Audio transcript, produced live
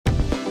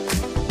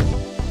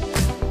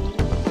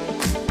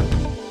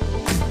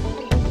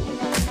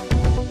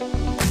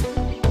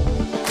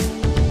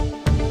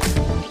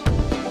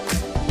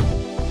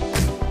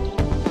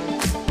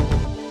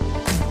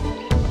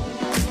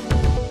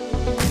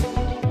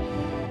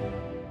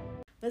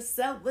What's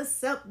up,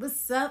 what's up,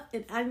 what's up?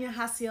 And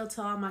annyeonghaseyo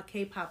to all my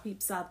K-pop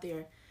peeps out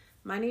there.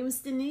 My name is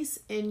Denise,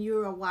 and you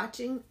are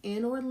watching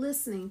and or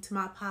listening to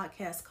my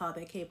podcast called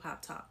The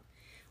K-Pop Talk,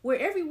 where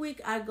every week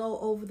I go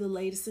over the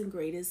latest and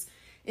greatest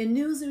in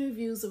news and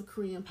reviews of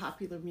Korean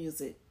popular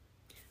music.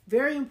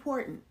 Very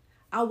important.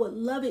 I would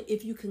love it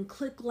if you can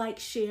click like,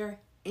 share,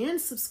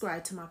 and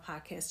subscribe to my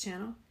podcast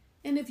channel.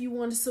 And if you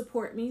want to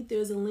support me,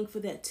 there's a link for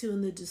that too in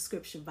the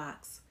description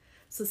box.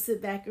 So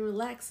sit back and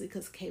relax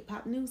because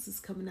K-pop news is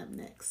coming up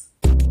next.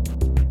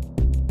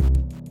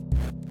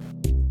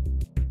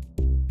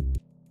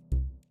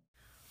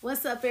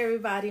 What's up,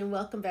 everybody, and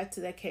welcome back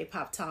to that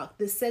K-pop Talk.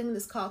 This segment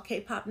is called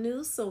K-pop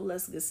News, so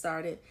let's get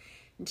started.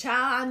 And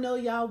child, I know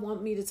y'all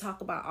want me to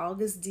talk about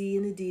AGUSTD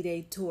and the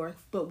D-Day tour,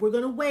 but we're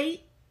going to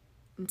wait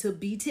until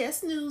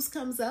BTS news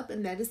comes up,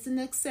 and that is the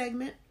next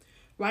segment.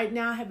 Right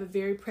now, I have a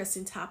very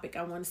pressing topic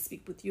I want to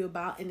speak with you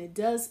about, and it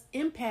does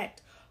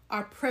impact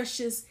our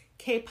precious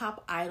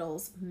K-pop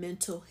idols'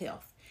 mental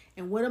health.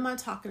 And what am I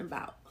talking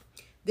about?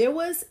 There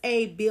was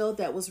a bill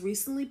that was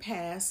recently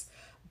passed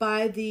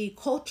by the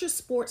Culture,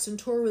 Sports, and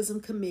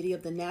Tourism Committee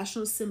of the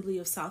National Assembly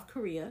of South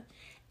Korea.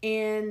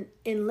 And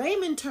in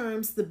layman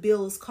terms, the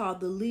bill is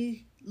called the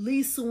Lee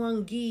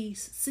Seung-gi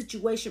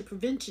Situation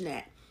Prevention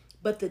Act.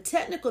 But the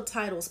technical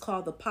title is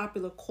called the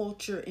Popular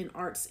Culture and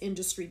Arts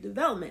Industry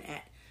Development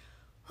Act.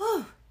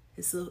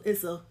 It's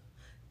a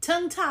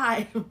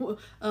tongue-tied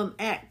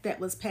act that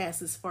was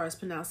passed as far as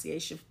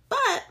pronunciation.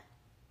 But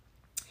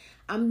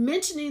I'm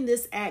mentioning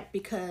this act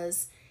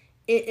because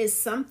it is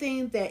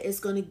something that is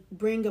going to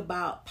bring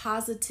about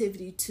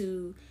positivity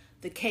to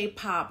the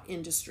K-pop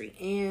industry.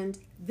 And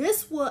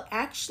this will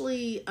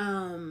actually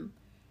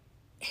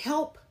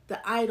help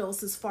the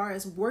idols as far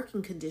as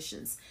working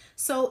conditions.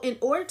 So in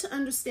order to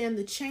understand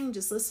the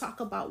changes, let's talk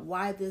about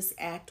why this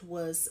act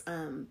was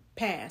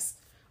passed.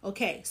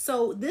 Okay,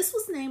 so this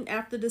was named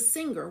after the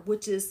singer,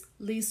 which is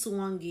Lee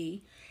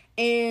Seung-gi,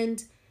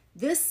 and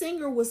this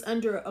singer was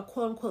under a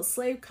quote-unquote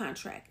slave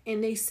contract,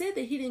 and they said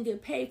that he didn't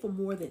get paid for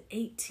more than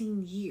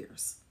 18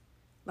 years.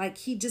 Like,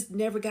 he just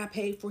never got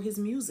paid for his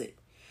music.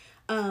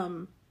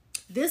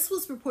 This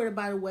was reported,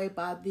 by the way,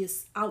 by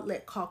this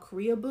outlet called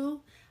Koreaboo,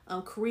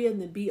 Korea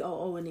and the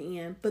B-O-O in the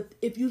end. But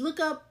if you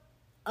look up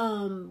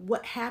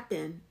what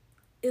happened,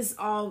 is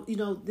all, you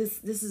know, this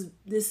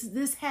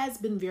has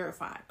been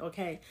verified.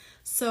 Okay,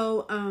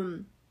 so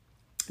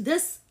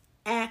this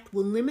act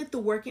will limit the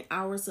working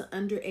hours of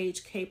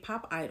underage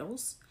K-pop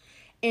idols,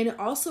 and it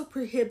also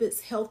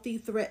prohibits healthy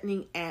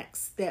threatening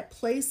acts that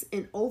place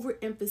an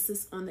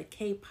overemphasis on the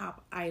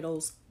K-pop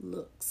idols'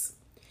 looks.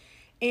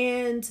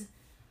 And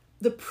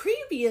the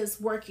previous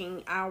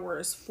working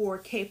hours for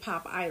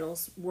K-pop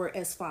idols were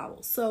as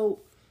follows. So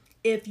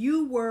if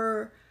you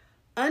were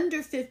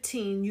under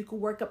 15, you could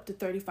work up to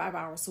 35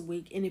 hours a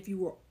week. And if you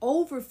were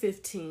over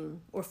 15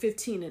 or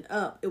 15 and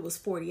up, it was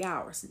 40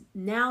 hours.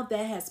 Now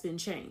that has been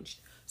changed.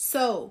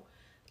 So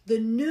the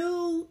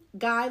new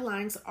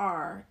guidelines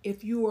are,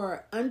 if you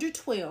are under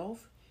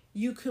 12,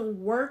 you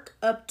can work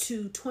up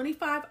to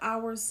 25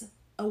 hours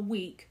a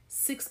week,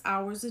 6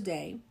 hours a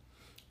day.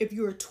 If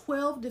you're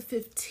 12 to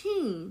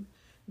 15,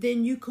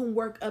 then you can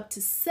work up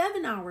to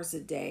 7 hours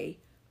a day,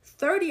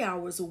 30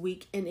 hours a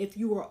week. And if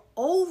you are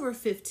over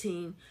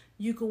 15,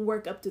 you can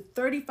work up to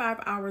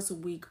 35 hours a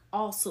week,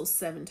 also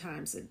 7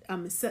 hours a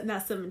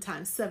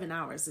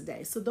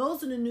day. So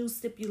those are the new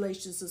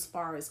stipulations as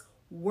far as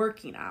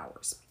working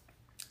hours.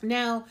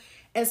 Now,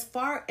 as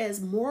far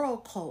as moral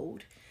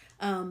code,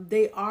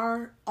 they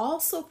are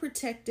also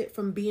protected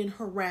from being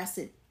harassed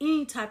in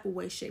any type of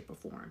way, shape, or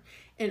form.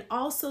 And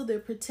also they're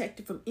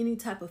protected from any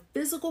type of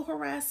physical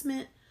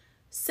harassment,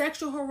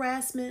 sexual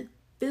harassment,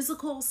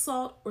 physical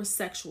assault, or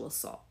sexual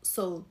assault.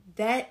 So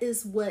that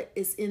is what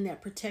is in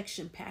that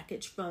protection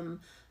package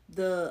from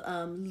the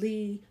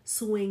Lee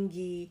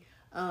Seung-gi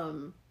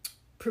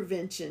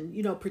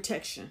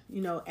protection,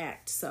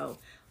 act. So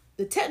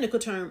the technical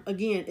term,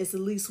 again, is the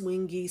Lee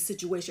Seung-gi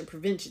Situation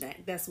Prevention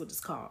Act. That's what it's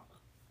called.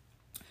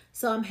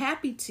 So I'm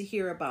happy to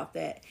hear about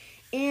that.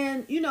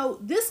 And,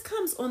 this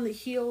comes on the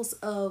heels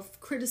of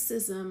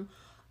criticism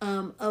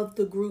of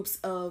the groups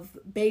of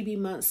Baby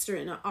Monster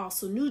and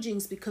also New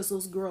Jeans, because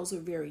those girls are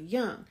very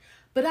young.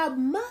 But I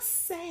must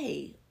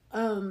say,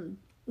 when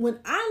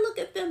I look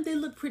at them, they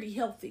look pretty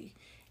healthy.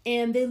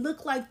 And they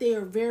look like they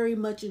are very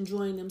much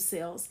enjoying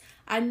themselves.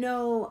 I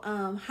know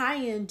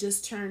Hyen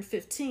just turned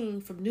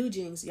 15 from New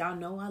Jeans. Y'all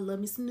know I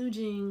love me some New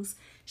Jeans.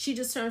 She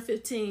just turned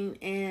 15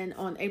 and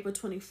on April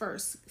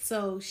 21st.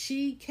 So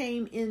she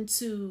came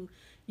into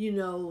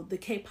the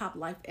K-pop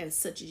life at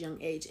such a young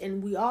age.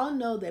 And we all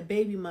know that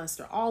Baby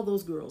Monster, all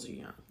those girls are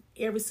young.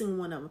 Every single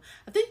one of them.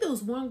 I think there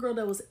was one girl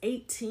that was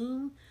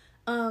 18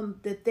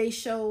 that they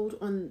showed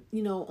on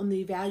the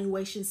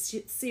evaluation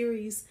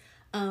series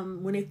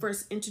when they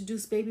first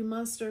introduced Baby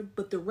Monster.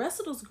 But the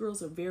rest of those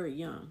girls are very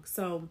young.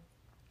 So,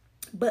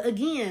 but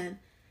again,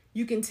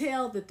 you can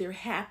tell that they're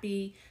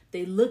happy.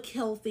 They look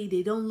healthy.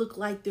 They don't look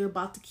like they're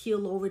about to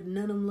keel over.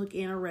 None of them look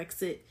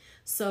anorexic.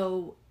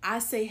 So I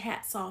say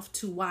hats off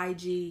to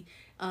YG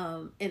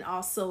and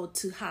also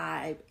to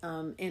Hybe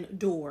and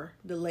Adore,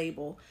 the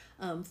label,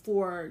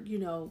 for,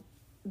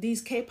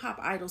 these K-pop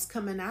idols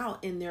coming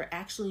out and they're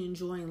actually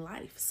enjoying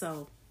life.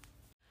 So,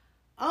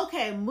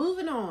 okay,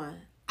 moving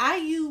on.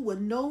 IU would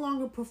no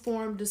longer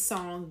perform the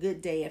song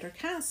Good Day at her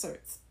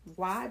concerts.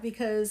 Why?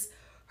 Because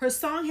her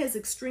song has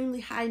extremely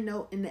high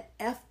note in the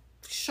F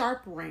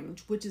sharp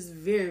range, which is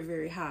very,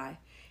 very high,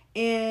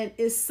 and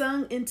is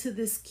sung into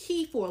this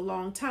key for a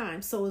long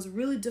time, so it's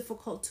really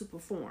difficult to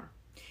perform.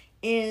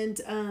 And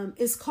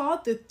it's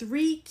called the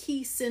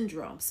 3-key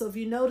syndrome. So if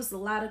you notice, a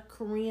lot of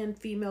Korean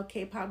female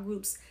K-pop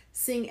groups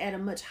sing at a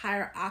much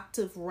higher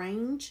octave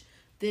range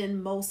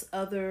than most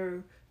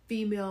other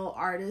female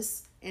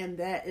artists, and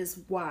that is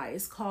why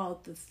it's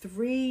called the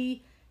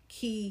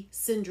 3-key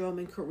syndrome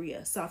in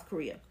Korea, South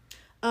Korea.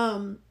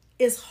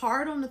 It's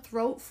hard on the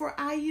throat for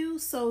IU,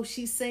 so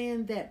she's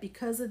saying that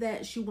because of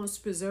that, she wants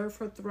to preserve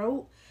her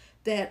throat.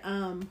 That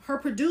her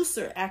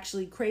producer,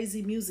 actually,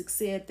 Crazy Music,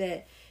 said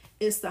that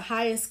it's the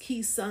highest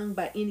key sung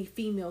by any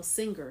female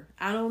singer.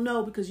 I don't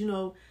know, because,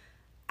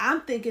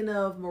 I'm thinking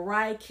of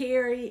Mariah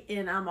Carey,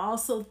 and I'm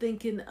also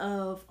thinking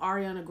of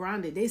Ariana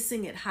Grande. They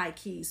sing at high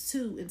keys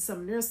too in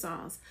some of their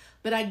songs.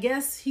 But I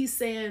guess he's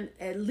saying,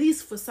 at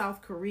least for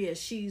South Korea,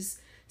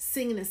 she's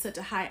singing in such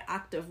a high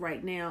octave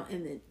right now,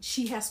 and that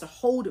she has to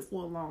hold it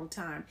for a long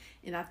time.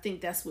 And I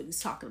think that's what he's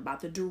talking about,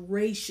 the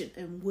duration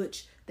in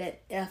which that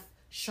F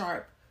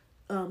sharp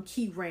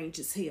key range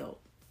is held.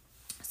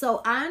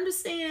 So I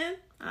understand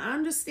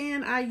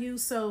IU.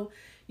 So,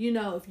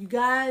 if you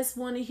guys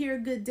want to hear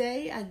Good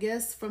Day, I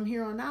guess from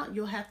here on out,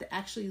 you'll have to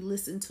actually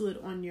listen to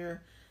it on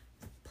your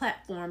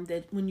platform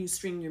that when you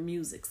stream your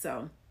music.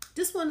 So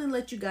just wanted to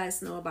let you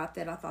guys know about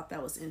that. I thought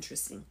that was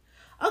interesting.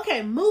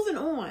 Okay, moving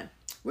on.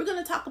 We're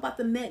going to talk about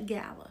the Met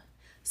Gala.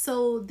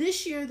 So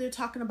this year they're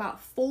talking about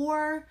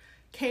 4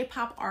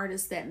 K-pop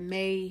artists that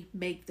may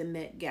make the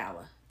Met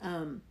Gala.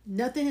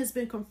 Nothing has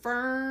been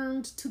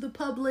confirmed to the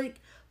public,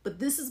 but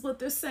this is what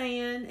they're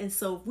saying. And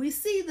so if we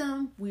see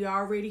them, we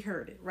already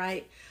heard it,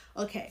 right?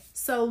 Okay,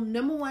 so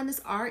number 1 is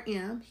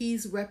RM.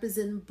 He's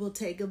representing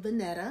Bottega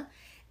Veneta.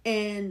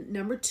 And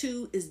number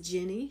 2 is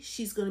Jenny.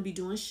 She's going to be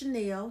doing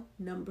Chanel.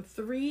 Number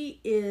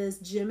 3 is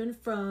Jimin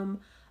from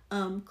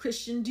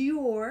Christian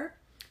Dior.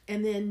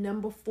 And then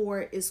number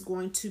 4 is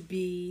going to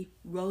be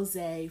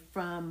Rosé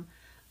from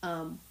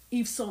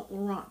Yves Saint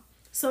Laurent.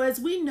 So as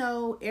we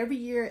know, every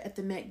year at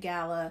the Met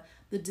Gala,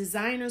 the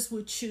designers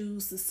would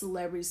choose the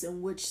celebrities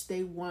in which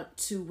they want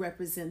to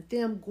represent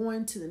them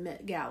going to the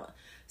Met Gala.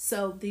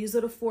 So these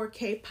are the 4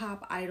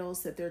 K-pop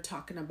idols that they're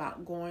talking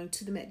about going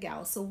to the Met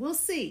Gala. So we'll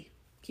see.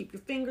 Keep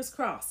your fingers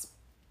crossed.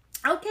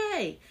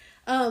 Okay.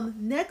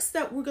 Next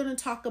up, we're going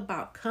to talk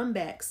about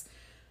comebacks.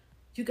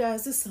 You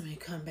guys, there's so many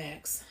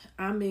comebacks.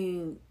 I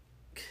mean,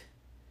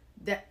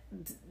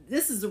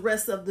 this is the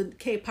rest of the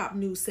K-pop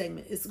news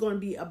segment. It's going to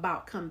be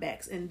about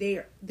comebacks, and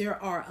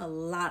there are a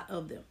lot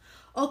of them.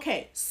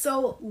 Okay,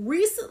 so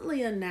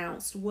recently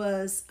announced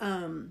was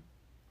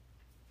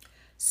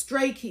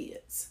Stray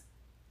Kids.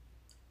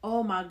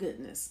 Oh my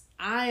goodness.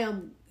 I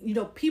am,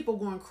 people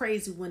going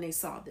crazy when they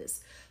saw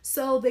this.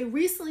 So they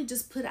recently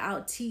just put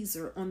out a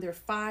teaser on their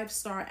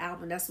 5-star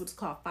album. That's what it's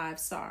called,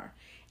 5-star.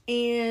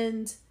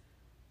 And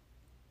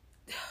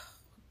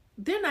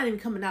they're not even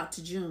coming out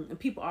to June, and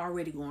people are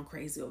already going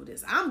crazy over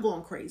this. I'm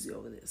going crazy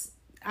over this.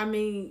 I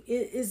mean,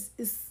 it's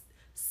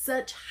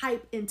such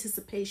hype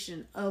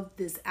anticipation of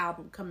this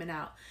album coming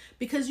out,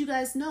 because you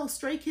guys know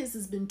Stray Kids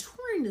has been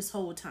touring this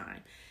whole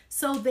time.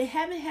 So they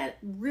haven't had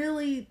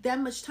really that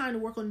much time to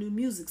work on new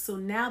music. So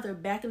now they're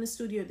back in the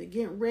studio. They're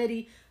getting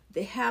ready.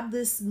 They have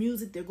this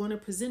music they're going to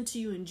present to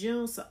you in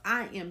June. So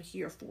I am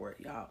here for it,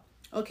 y'all.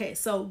 Okay,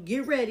 so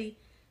get ready.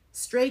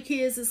 Stray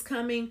Kids is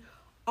coming.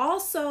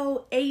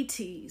 Also,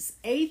 ATEEZ.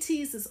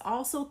 ATEEZ is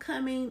also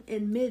coming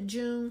in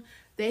mid-June.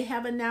 They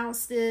have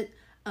announced it.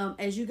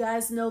 As you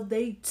guys know,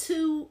 they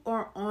too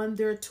are on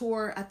their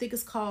tour. I think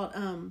it's called,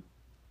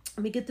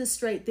 let me get this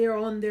straight. They're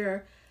on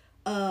their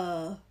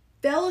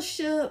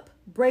Fellowship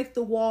Break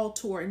the Wall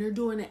tour, and they're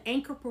doing an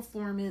anchor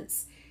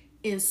performance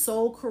in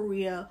Seoul,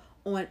 Korea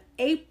on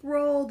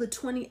April the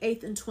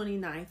 28th and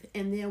 29th.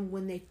 And then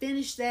when they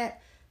finish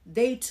that,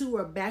 they too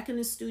are back in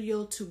the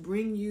studio to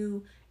bring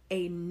you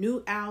a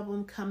new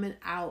album coming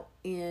out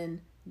in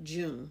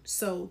June.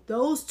 So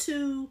those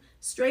 2,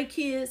 Stray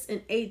Kids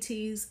and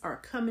ATEEZ, are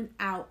coming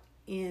out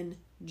in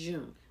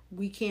June.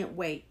 We can't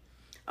wait.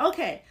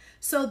 Okay,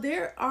 so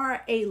there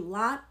are a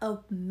lot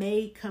of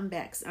May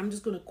comebacks. I'm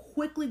just going to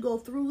quickly go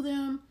through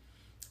them.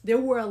 There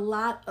were a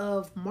lot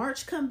of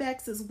March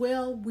comebacks as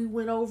well. We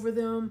went over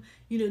them,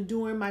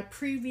 during my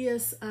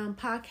previous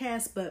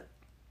podcast, but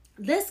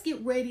let's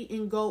get ready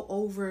and go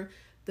over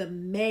the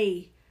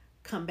May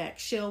comeback,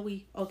 shall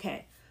we?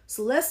 Okay,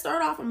 so let's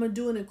start off. I'm going to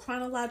do it in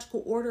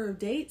chronological order of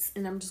dates,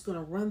 and I'm just going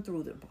to run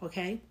through them,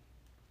 okay?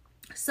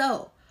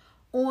 So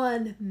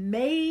on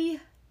May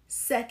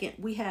 2nd,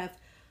 we have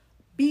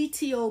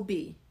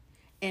BTOB,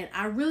 and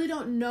I really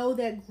don't know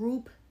that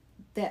group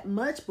that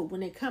much, but when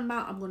they come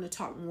out, I'm going to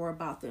talk more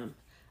about them.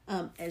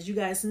 As you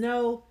guys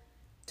know,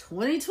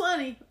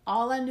 2020,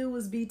 all I knew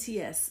was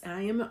BTS.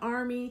 I am an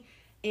ARMY,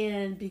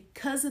 and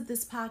because of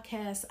this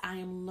podcast, I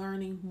am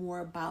learning more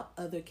about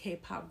other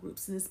K-pop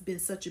groups, and it's been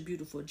such a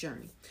beautiful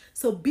journey.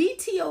 So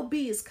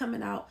BTOB is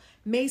coming out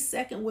May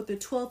 2nd with their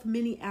 12th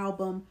mini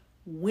album,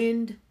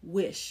 Wind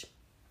Wish.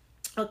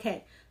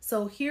 Okay,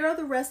 so here are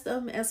the rest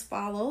of them as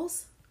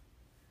follows.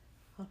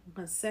 Hold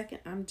on 1 second.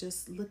 I'm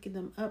just looking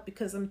them up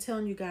because I'm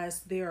telling you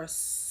guys, there are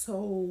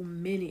so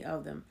many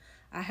of them.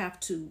 I have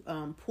to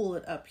pull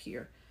it up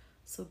here.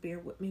 So bear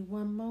with me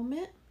one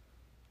moment.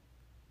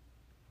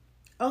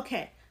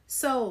 Okay,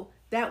 so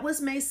that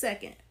was May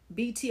 2nd,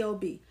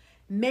 BTOB.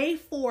 May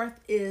 4th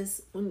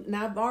is,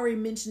 now I've already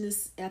mentioned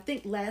this, I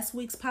think last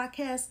week's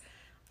podcast,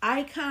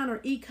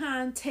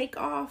 Econ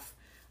Takeoff.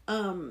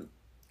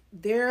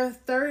 Their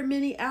third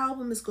mini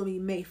album is going to be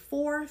May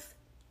 4th.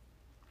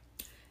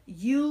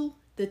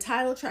 The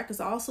title track is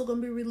also going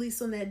to be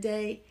released on that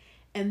day.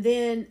 And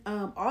then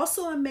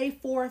also on May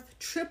 4th,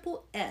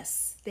 Triple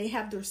S. They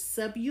have their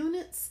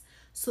subunits.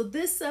 So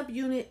this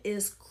subunit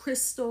is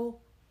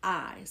Crystal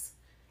Eyes.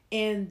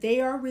 And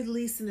they are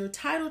releasing their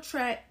title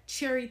track,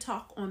 Cherry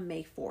Talk, on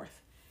May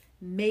 4th.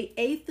 May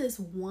 8th is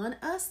One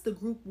Us, the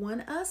group One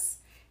Us.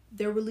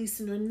 They're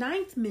releasing their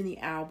 9th mini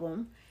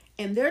album.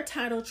 And their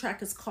title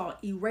track is called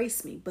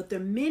Erase Me. But their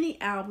mini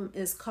album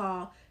is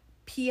called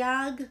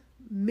Pyag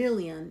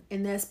Million.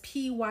 And that's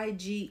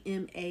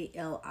Pygmalion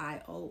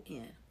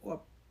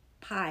or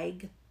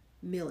Pyg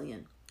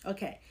Million.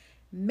 Okay.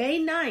 May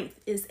 9th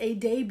is a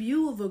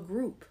debut of a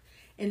group,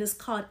 and it's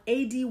called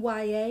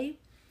ADYA.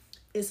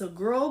 It's a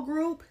girl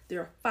group. There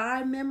are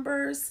 5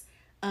 members.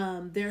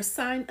 They're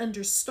signed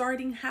under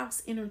Starting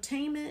House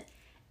Entertainment,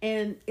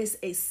 and it's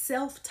a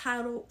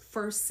self-titled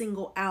first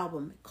single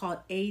album called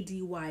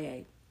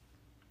ADYA.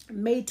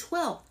 May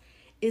 12th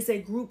is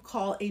a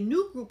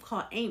new group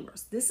called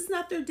Amers. This is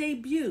not their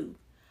debut,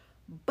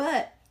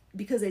 but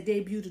because they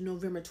debuted in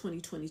November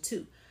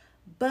 2022.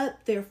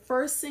 But their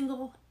first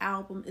single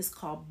album is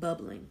called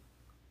Bubbling.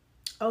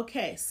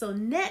 Okay, so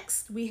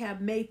next we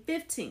have May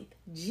 15th.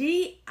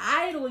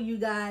 G-Idol, you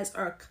guys,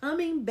 are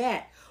coming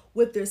back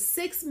with their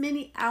 6th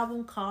mini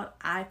album called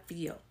I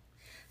Feel.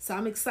 So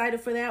I'm excited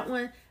for that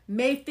one.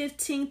 May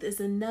 15th is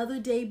another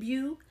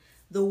debut.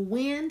 The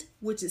Wind,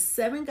 which is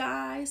 7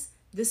 guys.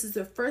 This is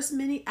their first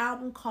mini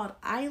album called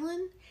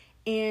Island.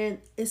 And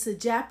it's a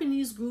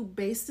Japanese group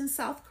based in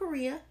South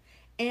Korea.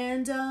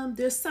 And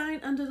they're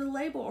signed under the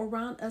label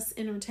Around Us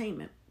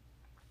Entertainment.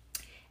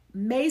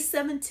 May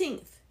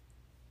 17th,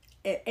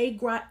 an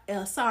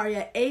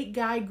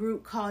 8-guy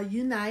group called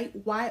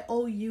Unite,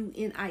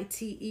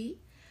 Younite.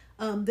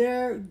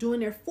 They're doing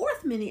their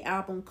 4th mini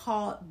album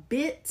called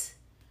Bit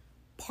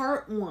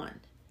Part 1.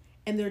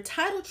 And their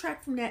title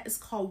track from that is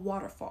called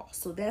Waterfall.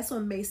 So that's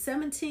on May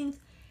 17th.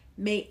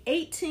 May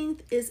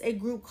 18th is a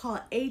group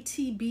called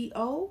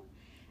ATBO.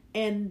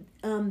 And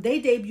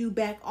they debuted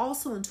back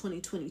also in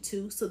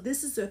 2022. So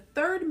this is their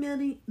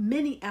 3rd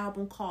mini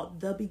album called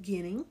The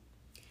Beginning.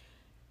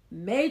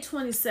 May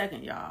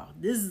 22nd, y'all.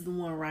 This is the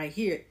one right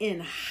here.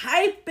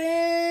 ENHYPEN.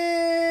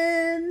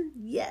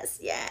 Yes.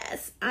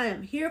 I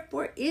am here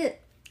for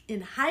it.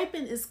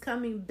 ENHYPEN is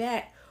coming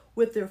back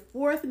with their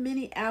 4th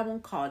mini album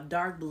called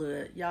Dark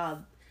Blood. Y'all,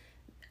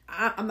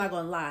 I'm not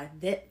going to lie.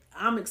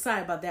 I'm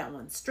excited about that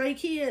one. Stray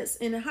Kids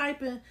and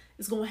ENHYPEN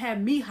is going to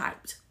have me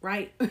hyped,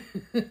 right?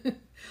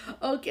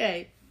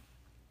 Okay.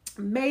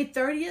 May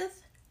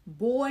 30th,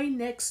 Boy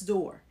Next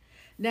Door.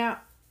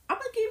 Now, I'm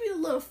going to give you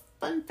a little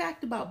fun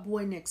fact about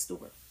Boy Next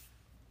Door.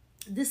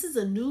 This is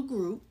a new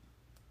group.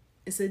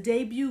 It's a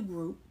debut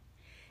group.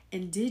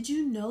 And did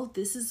you know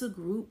this is a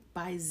group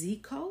by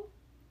Zico?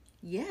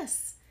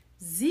 Yes.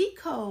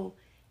 Zico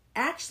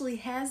actually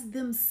has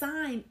them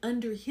signed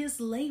under his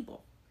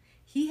label.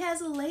 He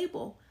has a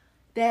label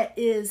that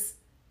is,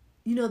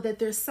 that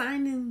they're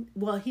signing.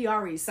 Well, he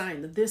already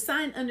signed them. They're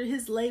signed under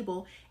his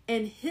label,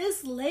 and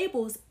his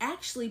label is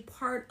actually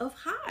part of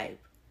HYBE.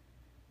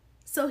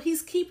 So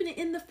he's keeping it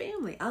in the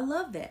family. I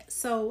love that.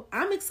 So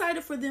I'm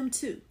excited for them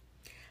too.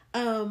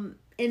 And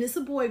it's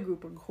a boy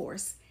group, of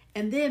course.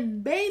 And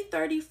then May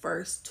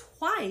 31st,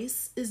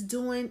 Twice is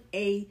doing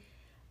a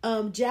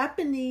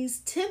Japanese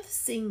 10th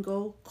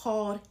single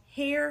called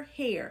Hair.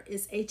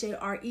 It's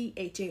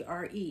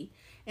Hare.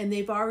 And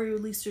they've already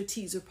released their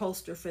teaser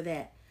poster for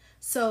that.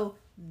 So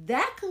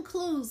that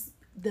concludes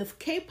the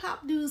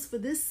K-pop news for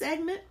this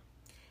segment.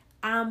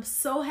 I'm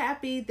so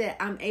happy that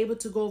I'm able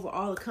to go over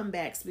all the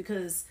comebacks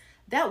because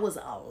that was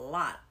a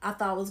lot. I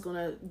thought I was going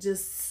to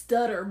just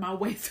stutter my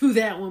way through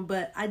that one,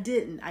 but I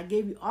didn't. I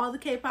gave you all the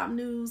K-pop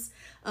news.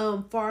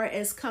 Far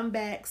as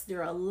comebacks, there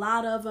are a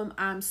lot of them.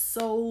 I'm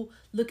so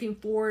looking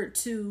forward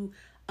to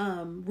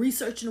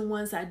researching the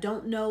ones I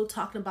don't know,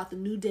 talking about the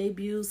new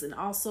debuts, and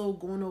also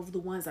going over the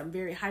ones I'm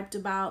very hyped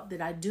about that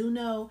I do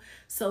know.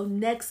 So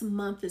next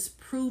month is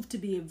proved to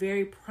be a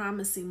very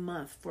promising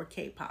month for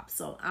K-pop.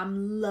 So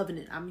I'm loving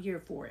it. I'm here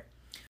for it.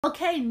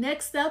 Okay,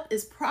 next up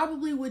is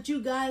probably what you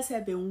guys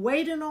have been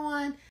waiting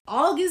on.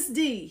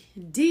 AGUSTD,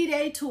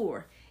 D-Day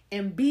Tour.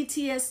 and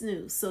BTS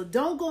news. So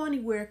don't go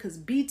anywhere because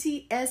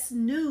BTS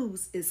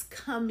news is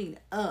coming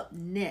up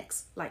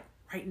next, like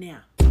right now.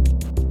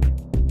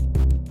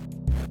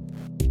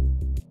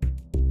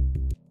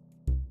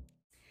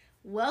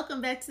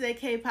 Welcome back to that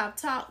K-pop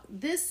talk.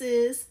 This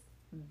is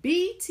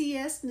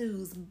BTS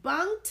news.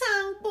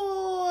 Bangtan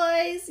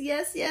boys.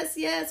 Yes.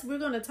 We're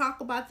going to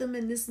talk about them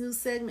in this new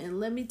segment. And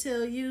let me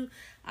tell you,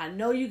 I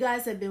know you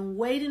guys have been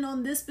waiting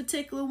on this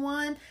particular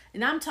one.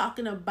 And I'm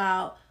talking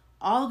about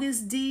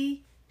AGUSTD,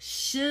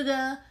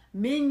 Suga,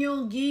 Min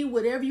Yoongi,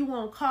 whatever you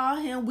want to call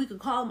him. We could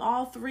call them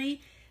all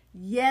three.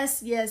 Yes.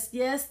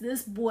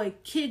 This boy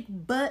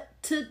kicked butt,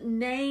 took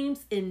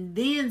names, and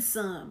then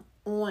some.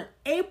 On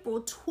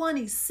April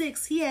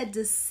 26th, he had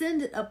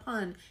descended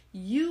upon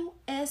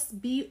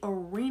USB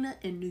Arena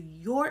in New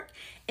York,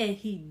 and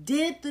he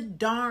did the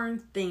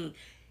darn thing.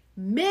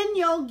 Min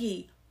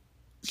Yoongi,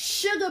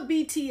 Suga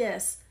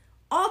BTS,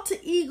 Alter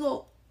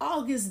Ego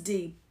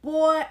AGUSTD.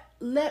 Boy,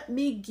 let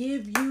me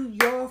give you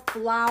your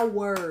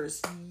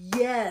flowers.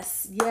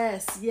 Yes.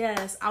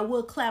 I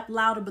will clap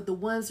louder, but the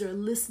ones that are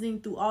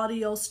listening through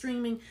audio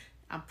streaming,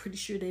 I'm pretty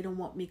sure they don't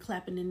want me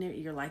clapping in their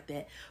ear like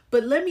that.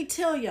 But let me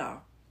tell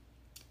y'all,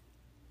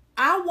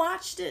 I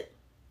watched it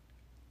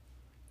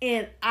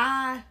and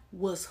I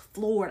was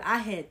floored. I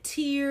had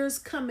tears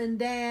coming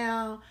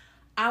down.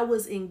 I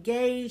was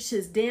engaged.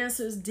 His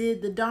dancers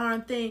did the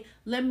darn thing.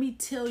 Let me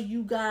tell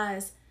you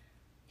guys,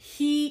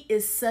 he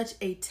is such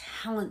a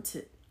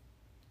talented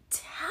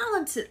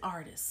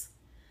artist.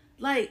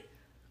 Like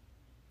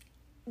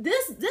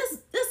this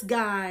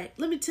guy,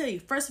 let me tell you,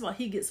 first of all,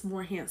 he gets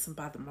more handsome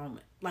by the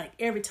moment. Like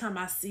every time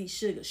I see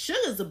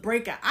Suga's the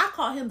breakout. I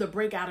call him the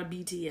breakout of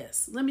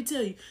BTS. Let me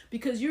tell you,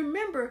 because you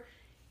remember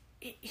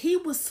he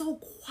was so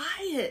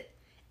quiet.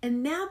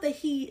 And now that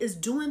he is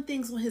doing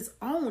things on his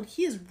own,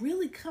 he has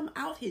really come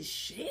out his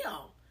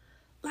shell.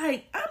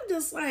 Like, I'm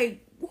just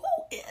like, who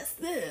is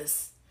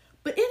this?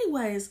 But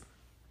anyways,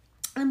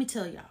 let me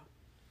tell y'all,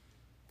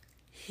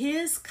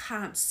 his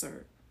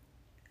concert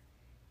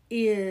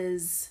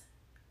is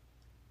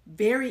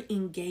very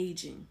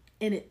engaging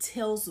and it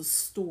tells a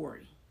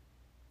story.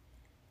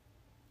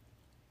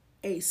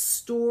 A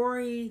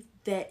story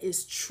that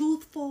is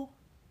truthful,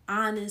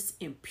 honest,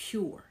 and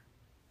pure.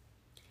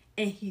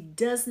 And he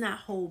does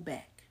not hold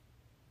back.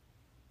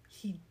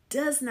 He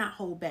does not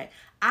hold back.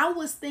 I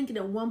was thinking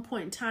at one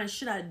point in time,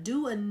 should I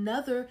do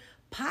another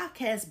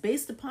podcast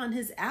based upon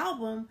his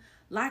album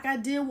like I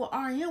did with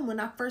RM when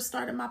I first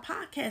started my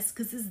podcast?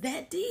 Because it's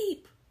that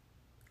deep.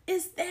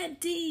 It's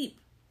that deep.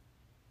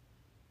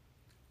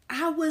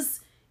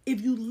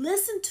 If you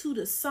listen to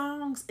the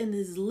songs and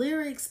his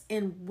lyrics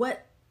and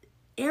what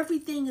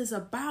everything is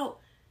about,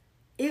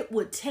 it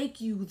would take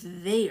you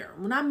there.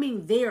 When I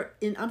mean there,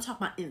 I'm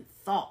talking about in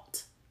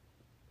thought.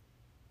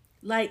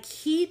 Like,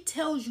 he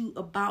tells you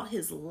about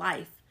his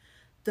life,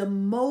 the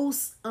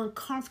most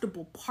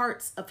uncomfortable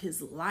parts of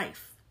his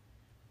life.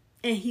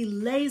 And he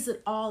lays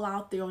it all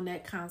out there on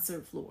that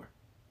concert floor.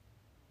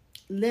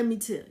 Let me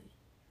tell you,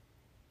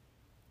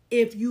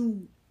 if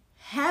you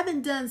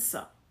haven't done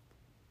so,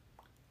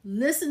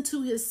 listen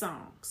to his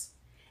songs.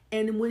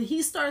 And when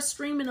he starts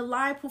streaming a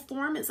live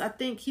performance, I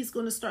think he's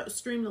going to start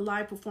streaming a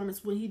live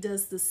performance when he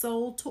does the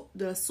Seoul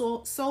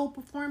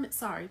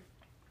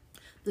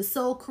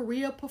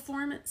Korea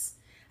performance.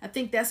 I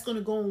think that's going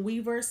to go on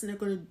Weverse and they're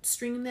going to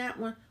stream that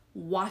one.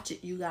 Watch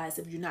it, you guys,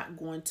 if you're not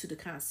going to the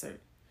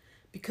concert.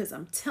 Because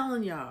I'm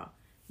telling y'all,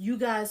 you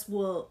guys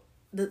will,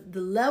 the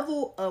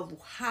level of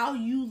how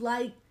you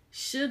like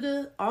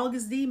Suga,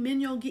 AGUSTD,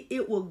 Min Yoongi,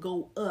 it will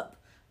go up.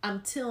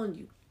 I'm telling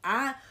you,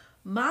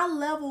 my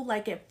level,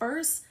 like at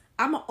first,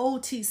 I'm an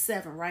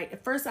OT7, right?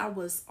 At first, I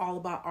was all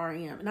about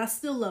RM, and I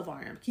still love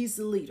RM. He's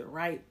the leader,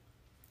 right?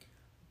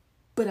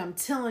 But I'm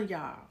telling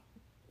y'all,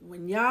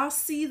 when y'all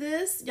see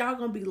this, y'all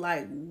gonna be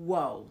like,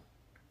 whoa,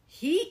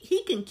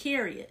 he can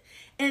carry it.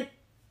 And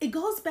it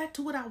goes back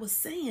to what I was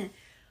saying.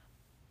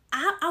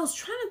 I was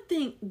trying to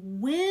think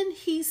when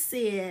he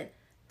said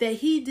that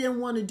he didn't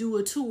want to do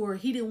a tour,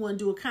 he didn't want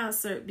to do a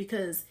concert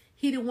because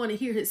he didn't want to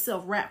hear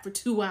himself rap for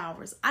 2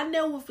 hours. I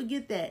never will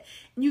forget that.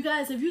 And you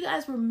guys, if you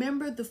guys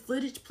remember the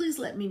footage, please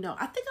let me know.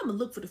 I think I'm going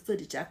to look for the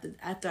footage after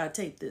I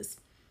tape this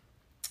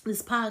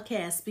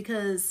podcast,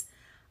 because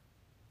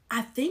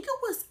I think it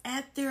was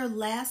at their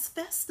last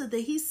festa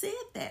that he said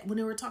that when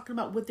they were talking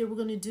about what they were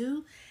going to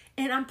do.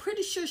 And I'm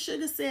pretty sure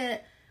Suga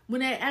said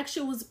when they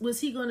actually was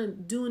he going to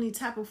do any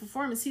type of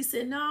performance, he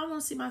said, no, I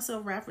want to see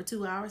myself rap for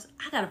 2 hours.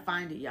 I got to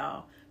find it,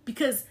 y'all,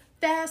 because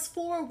fast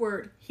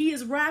forward, he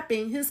is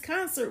rapping. His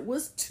concert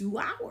was 2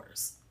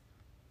 hours.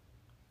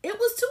 It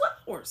was 2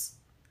 hours.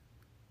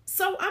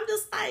 So I'm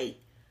just like,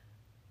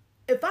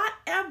 if I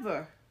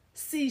ever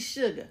see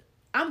Suga,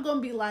 I'm going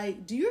to be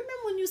like, do you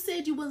remember when you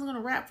said you wasn't going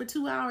to rap for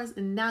 2 hours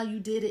and now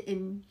you did it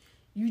and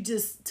you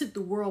just took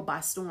the world by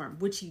storm,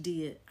 which he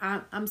did.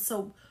 I'm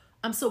so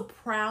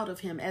proud of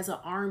him as an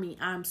army.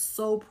 I'm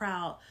so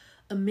proud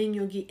of Min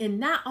Yoongi. And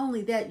not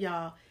only that,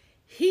 y'all,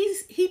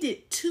 he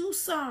did 2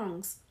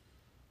 songs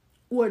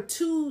or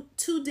two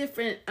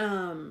different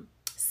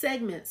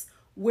segments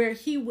where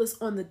he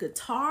was on the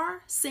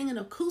guitar singing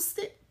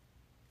acoustic.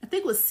 I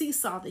think it was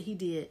Seesaw that he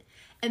did.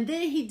 And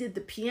then he did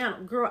the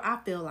piano. Girl, I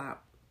fell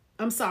out.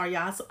 I'm sorry,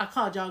 y'all. I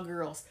called y'all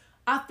girls.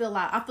 I fell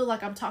out. I feel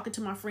like I'm talking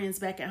to my friends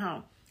back at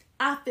home.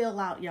 I fell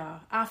out,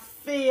 y'all. I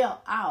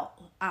fell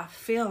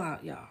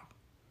out, y'all.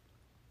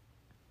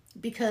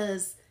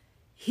 Because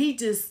he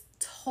just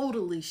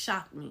totally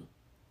shocked me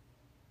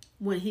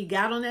when he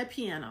got on that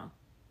piano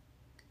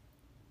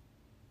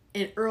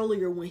and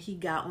earlier when he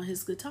got on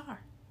his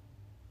guitar.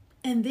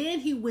 And then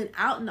he went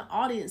out in the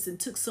audience and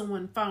took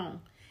someone's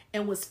phone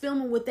and was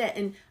filming with that.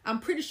 And I'm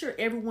pretty sure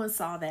everyone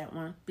saw that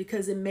one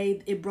because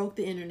it broke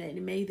the internet.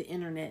 It made the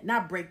internet,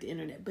 not break the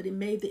internet, but it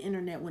made the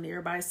internet when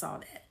everybody saw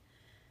that.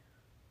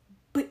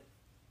 But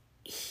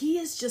he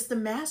is just a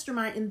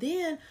mastermind. And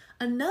then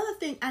another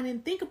thing I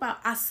didn't think about,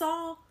 I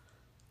saw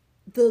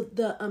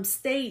the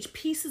stage,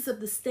 pieces of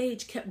the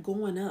stage kept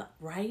going up,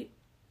 right?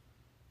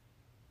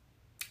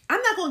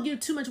 I'm not going to give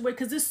too much away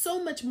because there's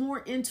so much more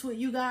into it,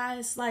 you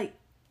guys. Like,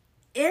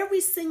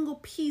 every single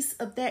piece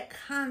of that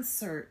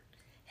concert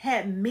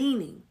had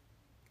meaning.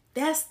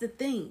 That's the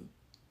thing.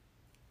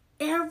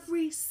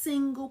 Every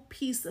single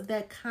piece of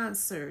that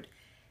concert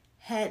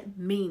had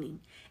meaning.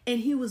 And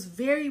he was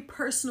very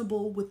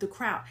personable with the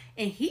crowd.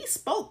 And he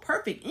spoke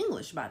perfect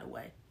English, by the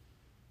way.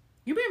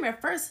 You remember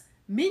at first,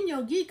 Min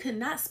Yogi could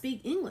not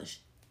speak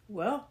English.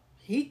 Well,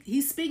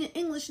 he's speaking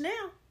English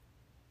now.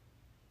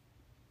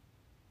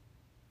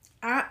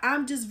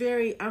 I'm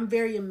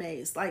very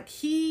amazed. Like,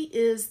 he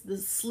is the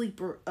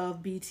sleeper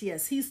of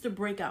BTS. He's the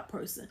breakout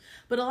person.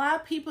 But a lot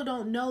of people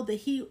don't know that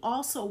he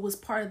also was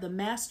part of the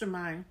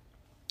mastermind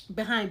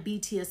behind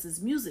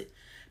BTS's music.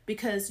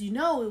 Because, you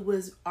know, it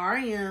was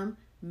RM,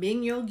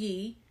 Min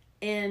Yogi,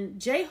 and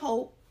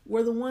J-Hope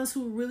were the ones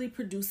who were really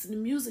producing the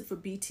music for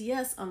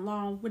BTS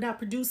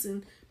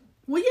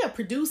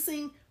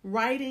producing,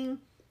 writing,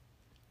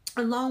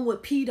 along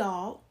with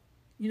P-Dog.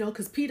 You know,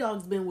 because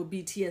P-Dog's been with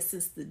BTS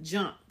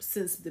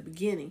since the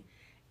beginning.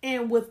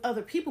 And with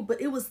other people. But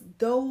it was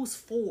those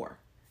four.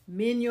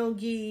 Min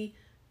Yogi,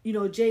 you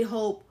know,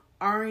 J-Hope,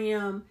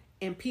 RM,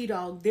 and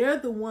P-Dog. They're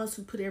the ones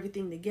who put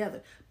everything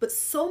together. But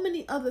so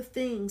many other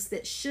things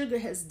that Suga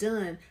has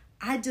done,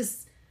 I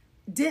just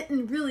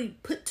didn't really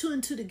put two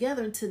and two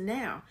together until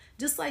now.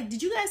 Just like,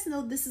 did you guys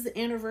know this is the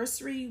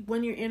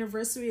 1-year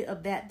anniversary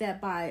of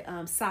that by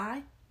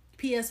Psy,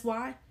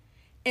 PSY?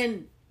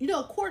 And, you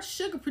know, of course,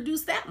 Suga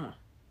produced that one.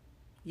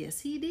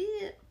 Yes, he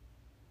did.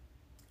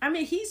 I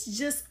mean, he's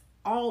just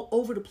all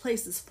over the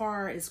place as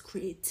far as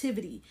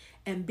creativity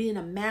and being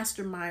a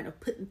mastermind of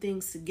putting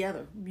things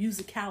together,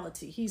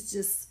 musicality. He's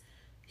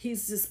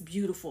just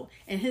beautiful.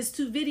 And his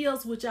two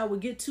videos, which I will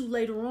get to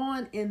later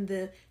on in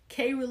the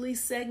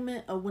K-release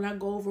segment of when I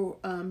go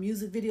over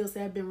music videos that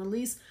have been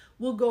released,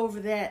 we'll go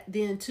over that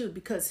then too,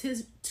 because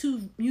his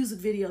two music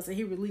videos that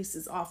he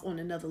releases off on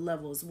another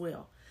level as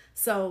well.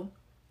 So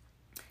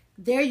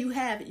there you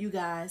have it, you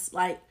guys.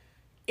 Like,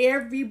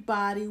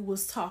 everybody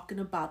was talking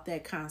about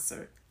that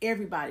concert.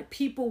 Everybody.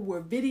 People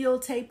were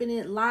videotaping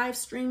it, live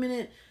streaming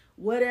it,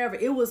 whatever.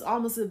 It was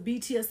almost as if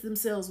BTS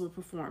themselves were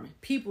performing.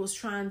 People was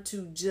trying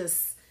to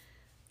just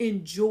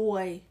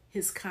enjoy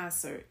his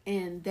concert,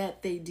 and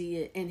that they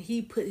did. And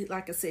he put,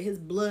 like I said, his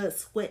blood,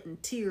 sweat,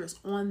 and tears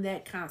on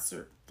that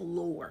concert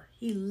floor.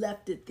 He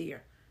left it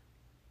there.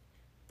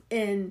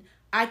 And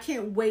I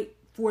can't wait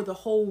for the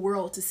whole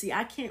world to see.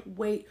 I can't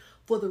wait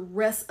for the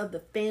rest of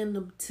the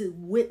fandom to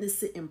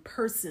witness it in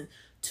person,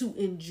 to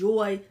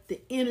enjoy the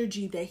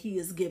energy that he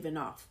is giving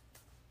off.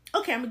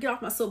 Okay, I'm gonna get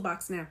off my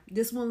soapbox now.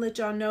 Just want to let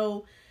y'all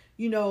know,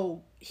 you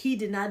know, he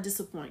did not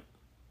disappoint.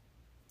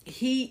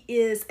 He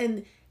is,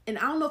 and I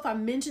don't know if I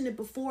mentioned it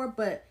before,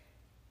 but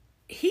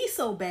he's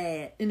so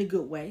bad in a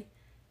good way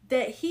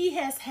that he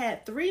has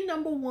had 3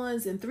 number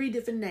ones in 3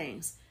 different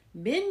names.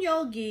 Min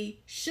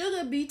Yogi,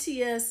 Suga,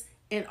 BTS,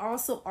 and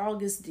also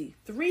AGUSTD.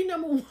 3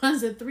 number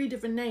ones and 3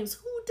 different names.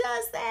 Who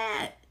does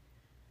that?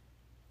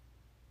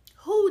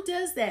 Who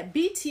does that?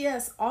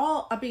 BTS,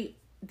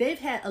 they've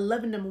had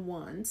 11 number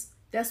ones.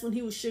 That's when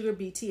he was Sugar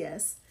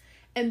BTS.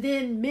 And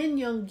then Min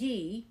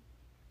Young-gi,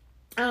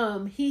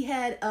 he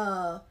had,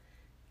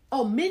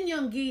 Min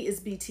Young-gi is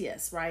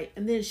BTS, right?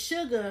 And then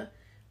Suga,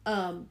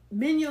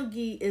 Min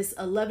Young-gi is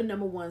 11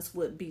 number ones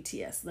with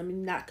BTS. Let me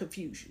not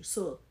confuse you.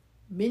 So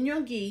Min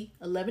Young-gi,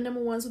 11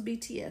 number ones with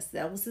BTS.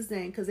 That was his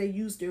name because they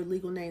used their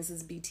legal names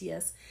as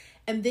BTS.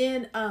 And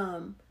then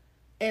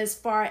as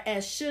far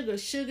as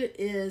Suga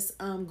is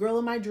Girl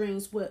in My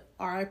Dreams with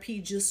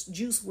R.I.P. Juice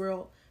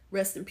WRLD.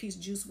 Rest in peace,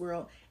 Juice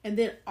WRLD. And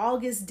then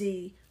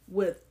AGUSTD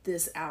with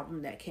this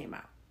album that came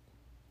out.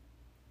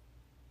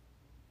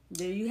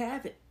 There you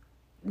have it.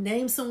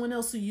 Name someone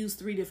else who used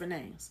 3 different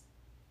names.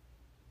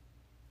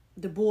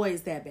 The boy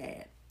is that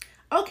bad.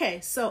 Okay,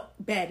 so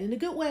bad in a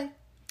good way.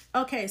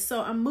 Okay,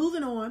 so I'm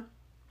moving on.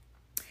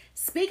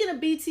 Speaking of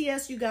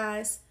BTS, you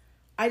guys,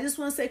 I just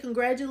want to say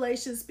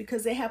congratulations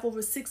because they have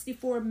over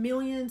 64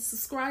 million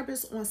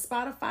subscribers on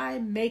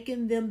Spotify,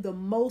 making them the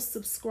most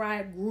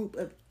subscribed group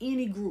of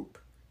any group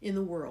in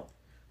the world.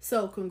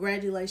 So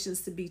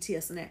congratulations to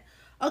BTS on that.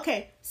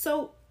 Okay,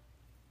 so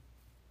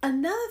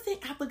Another thing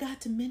I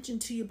forgot to mention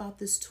to you about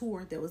this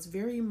tour that was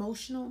very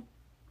emotional.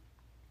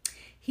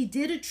 He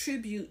did a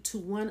tribute to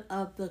one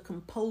of the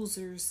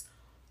composers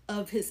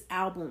of his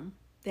album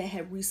that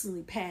had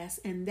recently passed,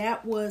 and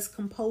that was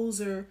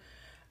composer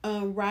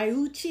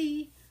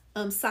Ryuichi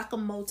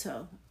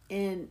Sakamoto.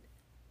 And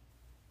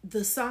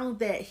the song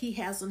that he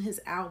has on his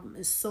album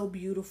is so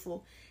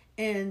beautiful.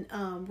 And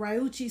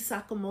Ryuichi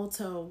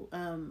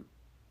Sakamoto,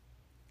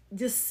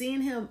 just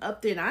seeing him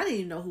up there, and I didn't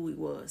even know who he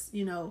was,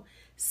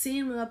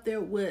 seeing him up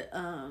there with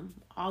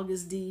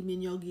AGUSTD,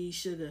 Minyogi,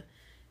 Sugar,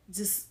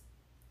 just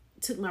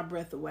took my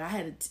breath away.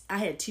 I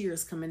had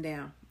tears coming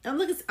down. And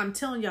look, I'm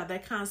telling y'all,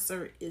 that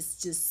concert is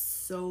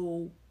just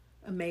so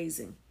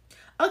amazing.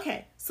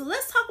 Okay, so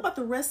let's talk about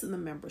the rest of the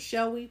members,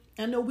 shall we?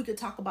 I know we could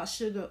talk about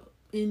Sugar,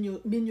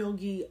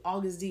 Minyogi,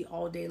 AGUSTD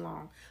all day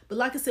long, but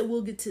like I said,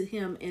 we'll get to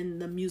him in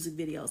the music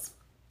videos.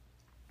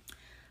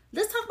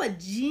 Let's talk about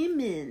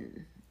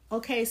Jimin.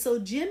 Okay, so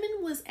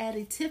Jimin was at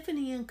a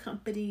Tiffany&Co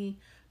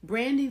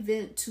brand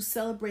event to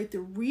celebrate the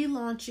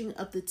relaunching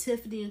of the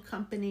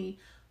Tiffany&Co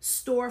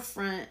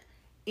storefront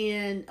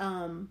in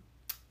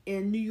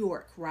New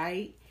York,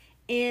 right?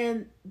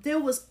 And there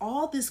was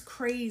all this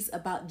craze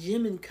about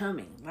Jimin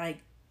coming.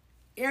 Like,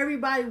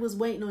 everybody was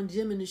waiting on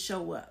Jimin to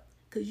show up.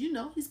 Because,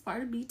 he's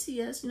part of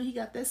BTS. He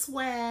got that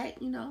swag,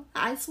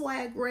 high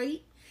swag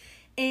rate.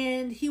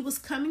 And he was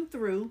coming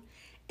through.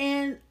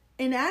 And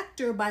an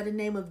actor by the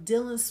name of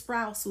Dylan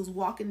Sprouse was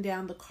walking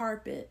down the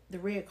carpet, the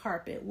red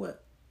carpet,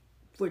 what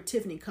for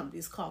Tiffany Company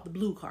is called the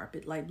blue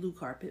carpet, light blue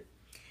carpet.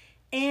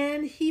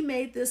 And he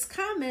made this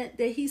comment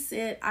that he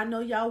said, I know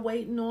y'all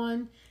waiting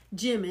on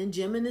Jimin.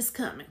 Jimin is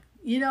coming.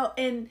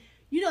 And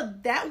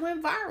that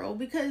went viral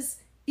because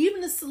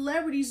even the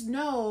celebrities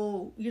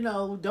know,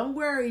 don't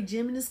worry,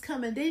 Jimin is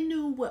coming. They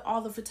knew what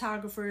all the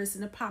photographers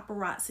and the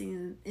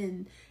paparazzi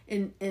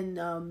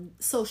and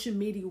social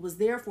media was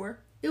there for.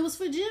 It was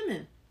for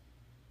Jimin.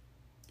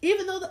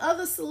 Even though the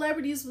other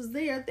celebrities was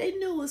there, they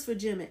knew it was for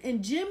Jimin.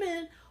 And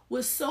Jimin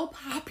was so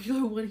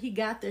popular when he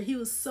got there. He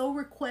was so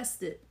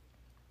requested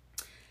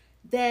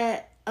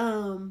that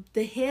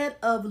the head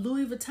of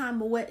Louis Vuitton,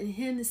 Moet and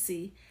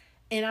Hennessy,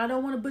 and I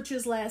don't want to butcher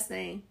his last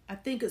name, I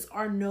think it's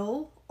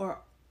Arnault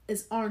or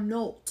it's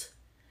Arnault.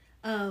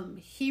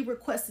 He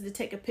requested to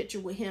take a picture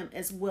with him,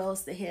 as well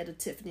as the head of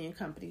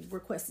Tiffany&Co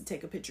requested to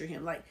take a picture of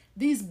him. Like,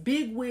 these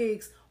big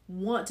wigs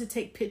want to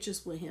take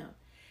pictures with him.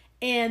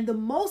 And the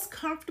most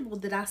comfortable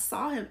that I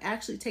saw him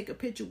actually take a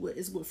picture with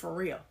is with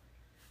Pharrell.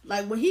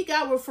 Like, when he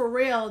got with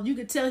Pharrell, you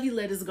could tell he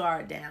let his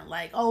guard down.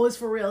 Like, oh, it's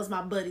Pharrell, it's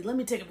my buddy. Let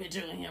me take a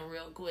picture of him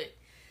real quick.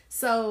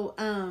 So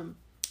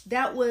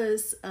that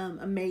was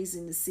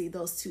amazing to see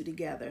those two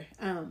together.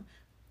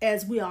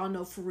 As we all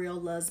know,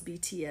 Pharrell loves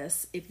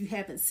BTS. If you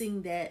haven't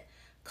seen that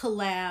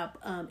collab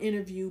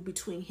interview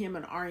between him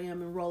and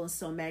R.E.M. and Rolling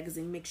Stone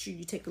magazine, make sure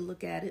you take a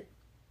look at it.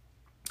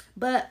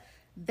 But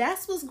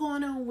that's what's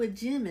going on with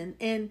Jimin.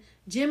 And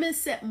Jimin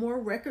set more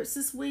records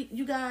this week.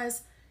 You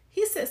guys,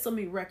 he set so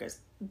many records.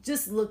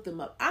 Just look them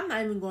up. I'm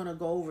not even going to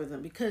go over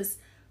them because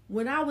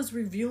when I was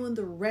reviewing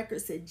the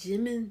records that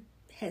Jimin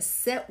has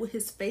set with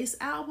his Face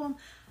album,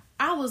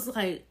 I was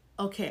like,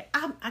 okay,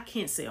 I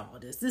can't say all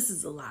this. This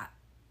is a lot.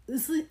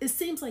 It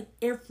seems like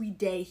every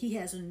day he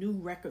has a new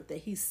record that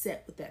he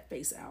set with that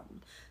Face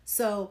album.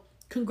 So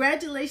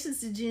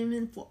congratulations to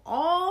Jimin for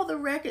all the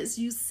records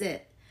you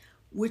set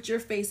with your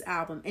Face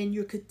album, and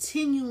you're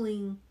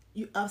continuing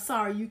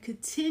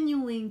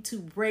to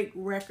break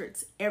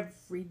records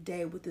every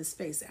day with this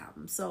Face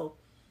album. So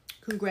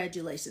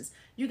congratulations.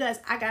 You guys,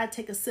 I gotta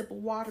take a sip of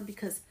water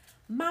because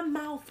my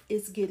mouth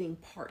is getting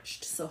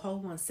parched. So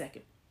hold on a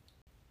second.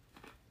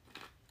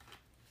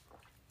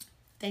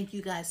 Thank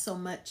you guys so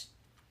much.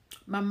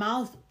 My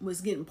mouth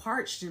was getting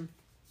parched and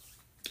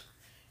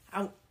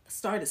I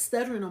started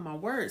stuttering on my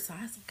words. So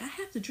I was like, I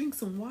have to drink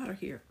some water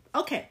here.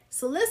 Okay,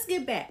 so let's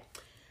get back.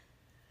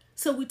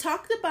 So we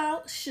talked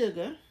about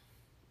Sugar,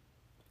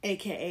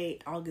 aka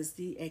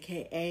AGUSTD,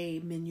 aka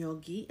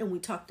Minyogi, and we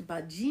talked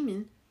about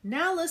Jimin.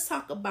 Now let's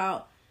talk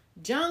about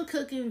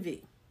Jungkook and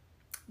V.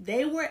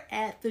 They were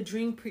at the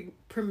Dream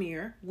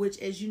premiere, which,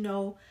 as you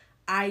know,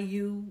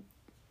 IU,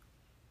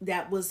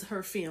 that was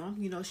her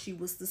film. She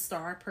was the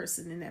star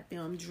person in that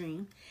film,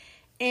 Dream.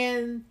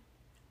 And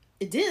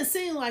it didn't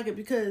seem like it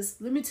because,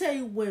 let me tell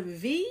you, when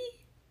V,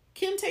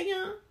 Kim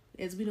Taehyung,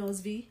 as we know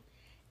as V,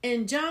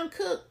 and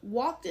Jungkook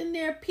walked in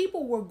there,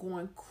 people were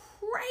going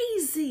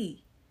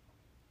crazy.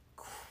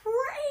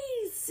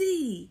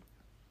 Crazy.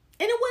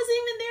 And it wasn't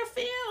even their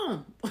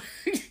film.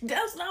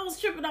 That's what I was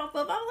tripping off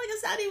of. I was like,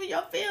 it's not even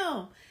your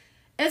film.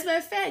 As a matter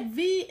of fact,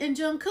 V and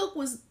Jungkook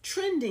was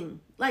trending,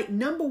 like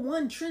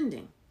 #1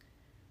 trending,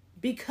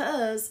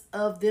 because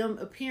of them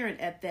appearing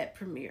at that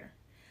premiere.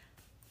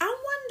 I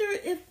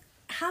wonder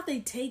how they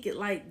take it.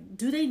 Like,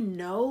 do they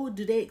know?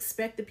 Do they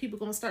expect that people are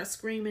going to start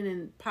screaming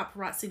and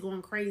paparazzi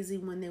going crazy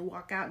when they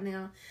walk out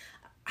now?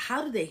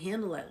 How do they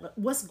handle it?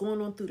 What's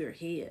going on through their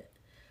head?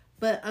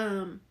 But,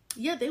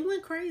 yeah, they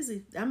went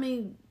crazy. I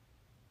mean,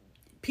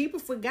 people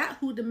forgot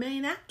who the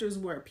main actors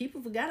were.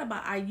 People forgot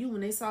about IU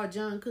when they saw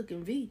Jungkook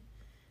and V.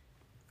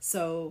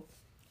 So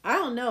I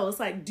don't know. It's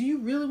like, do you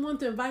really want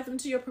to invite them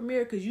to your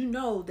premiere? Because you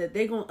know that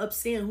they're going to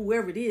upstand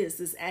whoever it is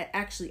that's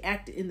actually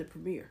acted in the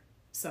premiere.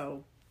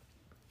 So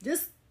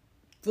just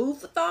food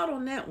for thought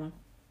on that one.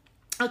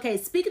 Okay,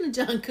 speaking of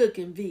John Cook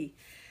and V.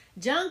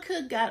 John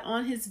Cook got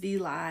on his V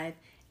Live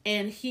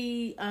and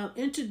he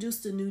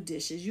introduced the new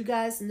dishes. You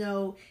guys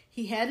know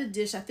he had a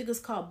dish, I think it's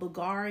called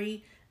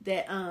Bulgari,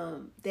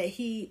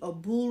 Bulgari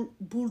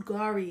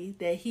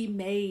that he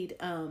made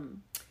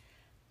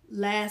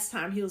last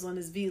time he was on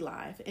his V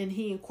Live, and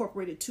he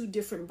incorporated 2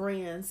 different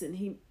brands and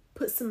he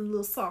put some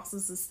little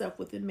sauces and stuff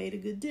with it, made a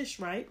good dish,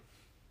 right?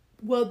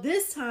 Well,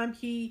 this time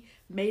he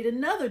made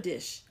another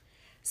dish.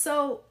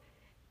 So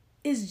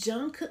is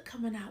John Cook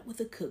coming out with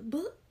a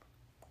cookbook?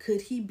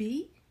 Could he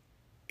be?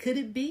 Could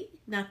it be?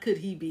 Now, could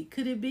he be?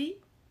 Could it be?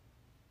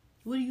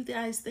 What do you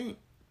guys think?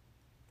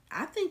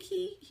 I think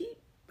he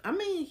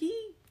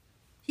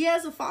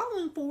has a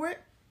following for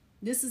it.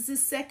 This is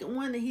his second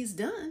one that he's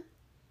done.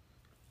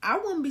 I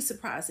wouldn't be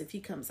surprised if he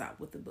comes out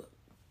with a book.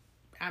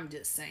 I'm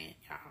just saying,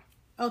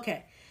 y'all.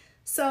 Okay,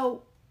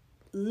 so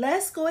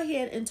let's go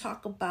ahead and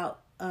talk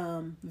about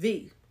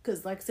V.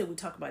 Because like I said, we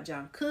talked about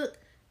John Cook.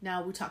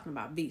 Now we're talking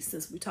about V,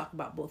 since we talked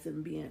about both of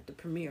them being at the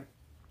premiere.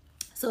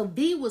 So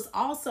V was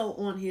also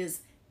on his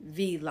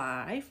V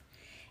Live.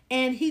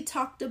 And he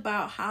talked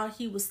about how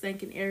he was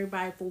thanking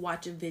everybody for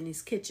watching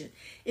Vinny's Kitchen.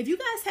 If you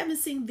guys haven't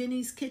seen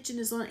Vinny's Kitchen,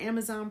 it's on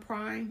Amazon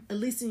Prime. At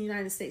least in the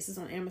United States, it's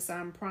on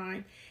Amazon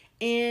Prime.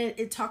 And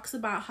it talks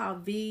about how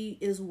V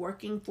is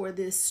working for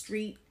this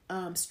street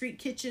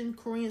kitchen,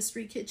 Korean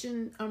street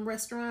kitchen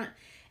restaurant.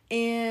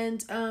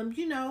 And,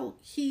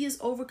 he is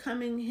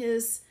overcoming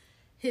his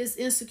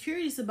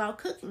insecurities about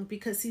cooking,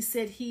 because he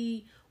said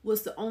he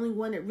was the only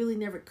one that really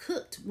never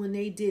cooked when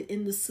they did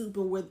In the Soup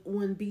and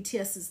when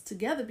BTS is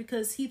together,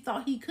 because he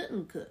thought he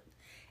couldn't cook.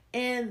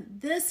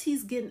 And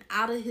he's getting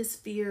out of his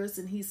fears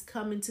and he's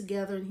coming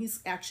together and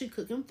he's actually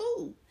cooking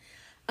food.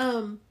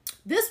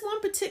 This one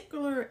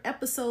particular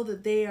episode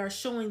that they are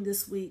showing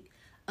this week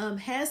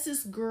has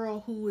this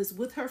girl who is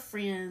with her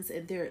friends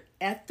and they're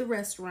at the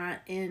restaurant,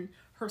 and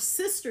her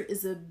sister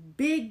is a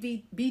big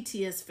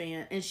BTS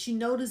fan and she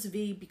noticed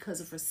V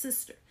because of her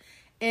sister.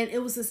 And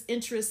it was this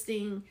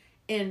interesting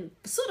and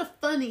sort of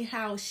funny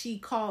how she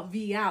called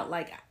V out,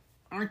 like,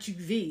 aren't you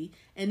V?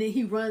 And then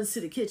he runs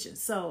to the kitchen.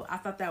 So I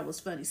thought that was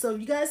funny. So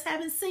if you guys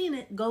haven't seen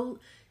it, go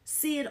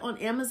see it on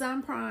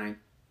Amazon Prime.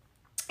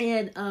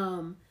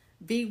 And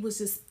V was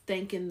just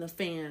thanking the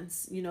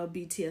fans,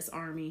 BTS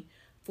Army,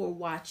 for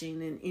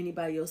watching, and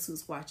anybody else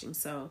who's watching.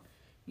 So,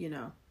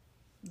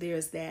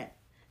 there's that.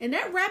 And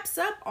that wraps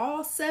up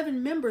all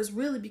 7 members,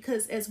 really,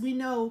 because as we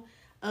know,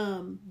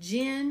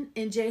 Jin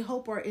and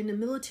J-Hope are in the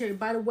military.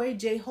 By the way,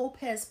 J-Hope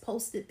has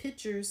posted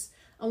pictures,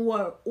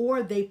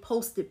 or they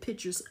posted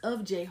pictures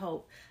of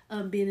J-Hope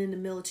being in the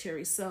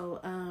military.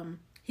 So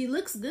he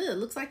looks good.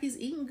 Looks like he's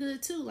eating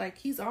good too. Like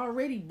he's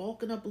already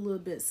bulking up a little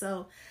bit.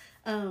 So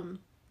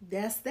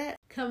that's that.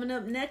 Coming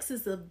up next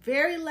is the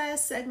very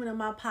last segment of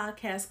my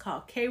podcast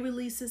called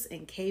K-Releases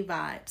and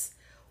K-Vibes.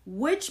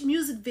 Which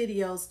music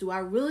videos do I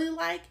really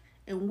like,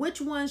 and which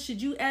ones should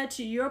you add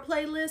to your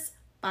playlist?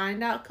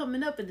 Find out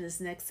coming up in this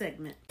next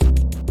segment.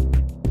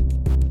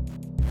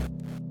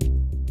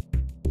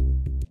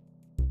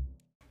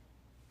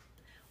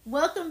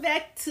 Welcome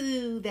back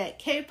to that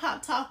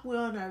K-pop talk. We're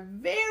on our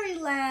very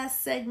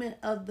last segment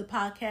of the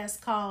podcast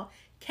called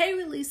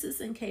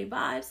K-Releases and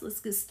K-Vibes. Let's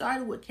get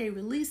started with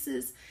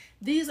K-Releases.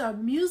 These are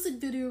music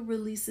video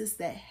releases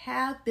that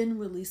have been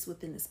released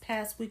within this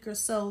past week or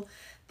so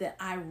that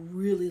I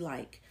really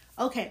like.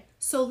 Okay,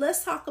 so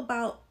let's talk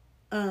about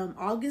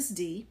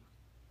AGUSTD.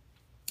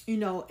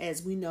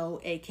 As we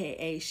know,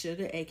 aka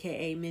Sugar,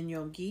 aka Min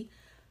Young-gi.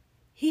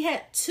 He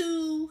had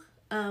 2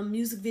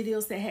 music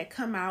videos that had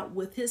come out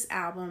with his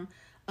album,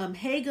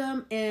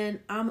 Hagum and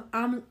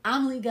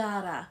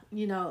Amligara,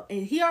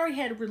 and he already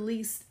had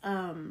released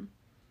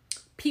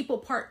People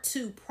Part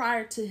 2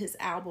 prior to his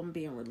album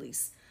being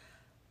released.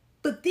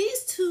 But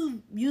these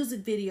 2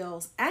 music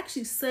videos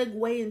actually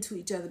segue into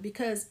each other,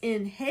 because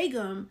in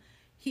Hagum,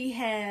 he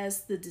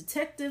has the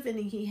detective and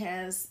he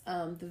has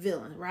the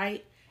villain,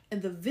 right?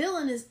 And the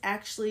villain is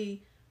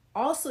actually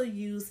also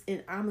used in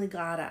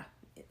Amligara.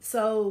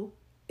 So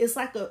it's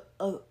like a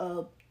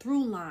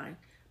through line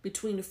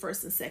between the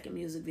first and second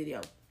music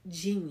video.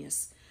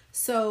 Genius.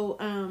 So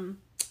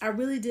I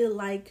really did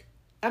like,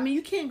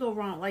 you can't go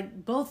wrong.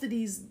 Like, both of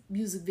these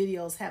music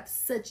videos have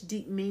such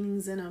deep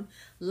meanings in them.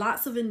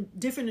 Lots of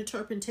different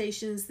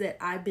interpretations that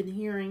I've been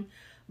hearing.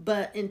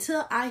 But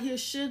until I hear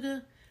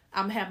Sugar,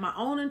 I'm going to have my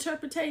own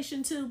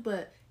interpretation too.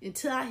 But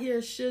until I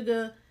hear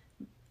Sugar,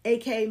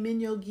 aka Min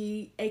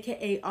Young-gi,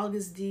 aka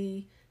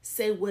AGUSTD,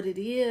 say what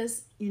it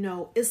is,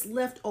 it's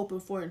left open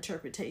for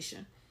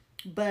interpretation.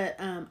 But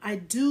I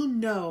do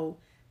know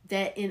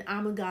that in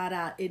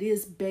Amagata, it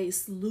is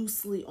based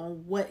loosely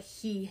on what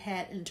he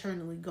had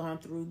internally gone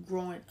through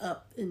growing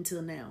up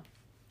until now.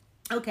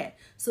 Okay,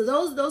 so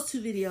those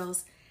 2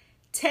 videos.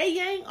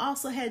 Taeyang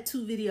also had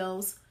 2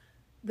 videos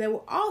that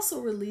were also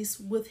released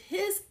with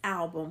his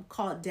album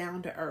called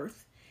Down to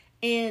Earth.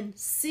 And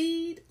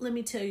Seed, let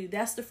me tell you,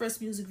 that's the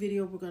first music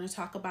video we're going to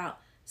talk about.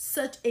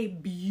 Such a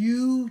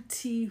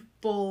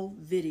beautiful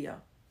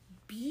video.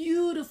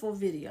 Beautiful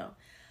video.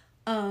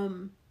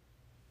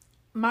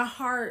 My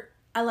heart,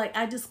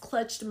 I just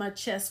clutched my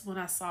chest when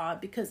I saw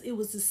it because it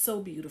was just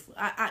so beautiful.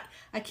 I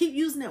keep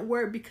using that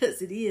word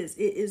because it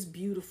is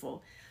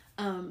beautiful.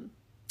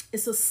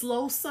 It's a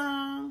slow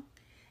song.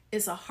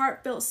 It's a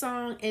heartfelt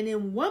song. And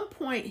in one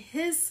point,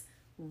 his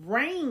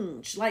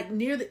range, like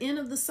near the end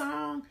of the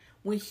song,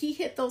 when he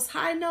hit those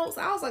high notes,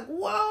 I was like,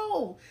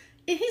 whoa.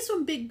 And he's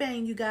from Big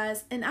Bang, you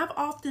guys. And I've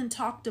often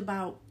talked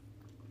about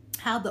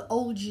how the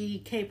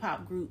OG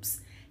K-pop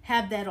groups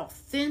have that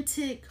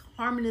authentic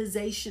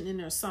harmonization in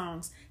their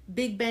songs.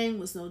 Big Bang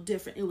was no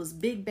different. It was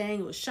Big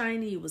Bang, it was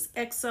SHINee, it was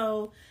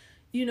EXO,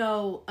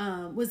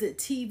 was it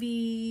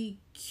TVXQ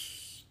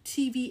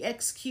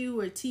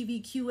or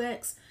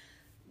TVQX?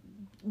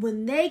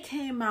 When they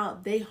came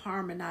out, they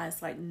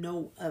harmonized like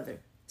no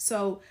other.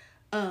 So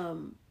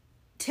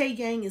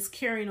Taeyang is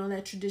carrying on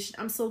that tradition.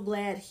 I'm so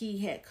glad he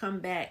had come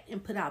back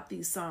and put out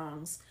these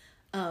songs.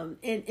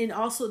 And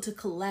also to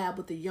collab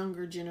with the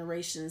younger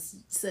generations,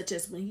 such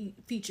as when he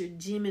featured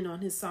Jimin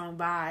on his song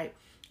Vibe.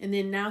 And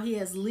then now he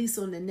has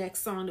Lisa on the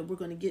next song that we're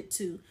going to get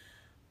to.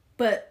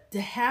 But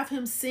to have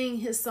him sing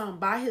his song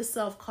by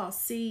himself called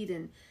Seed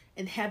and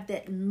have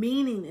that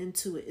meaning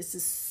into it, it's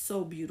just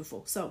so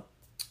beautiful. So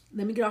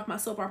let me get off my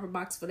soap opera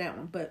box for that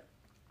one. But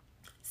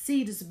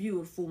Seed is a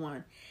beautiful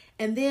one.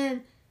 And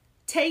then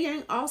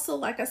Taeyang also,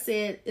 like I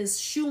said, is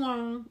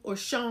Shuong or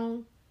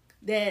Shong.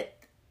 That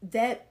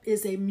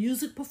is a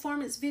music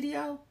performance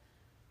video.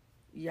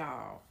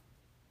 Y'all,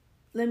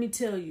 let me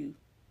tell you,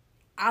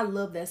 I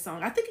love that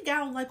song. I think it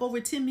got like over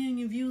 10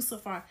 million views so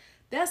far.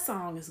 That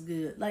song is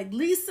good. Like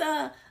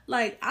Lisa,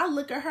 like I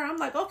look at her, I'm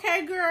like,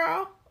 okay,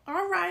 girl.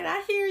 All right,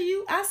 I hear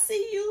you. I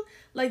see you.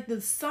 Like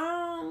the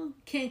song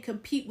can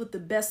compete with the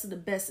best of the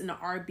best in the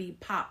R&B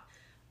pop,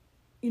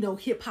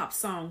 hip hop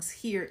songs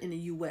here in the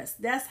US.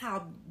 That's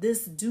how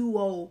this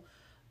duo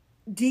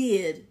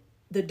did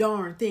the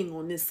darn thing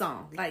on this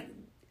song. Like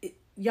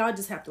y'all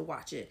just have to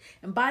watch it.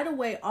 And by the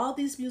way, all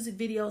these music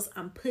videos,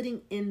 I'm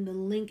putting in the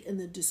link in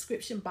the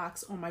description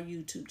box on my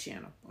YouTube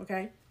channel.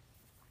 Okay.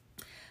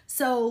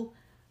 So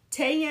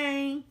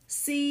Taeyang,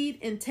 Seed,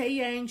 and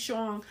Taeyang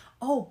Shong.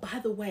 Oh, by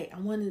the way, I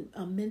want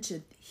to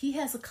mention he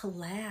has a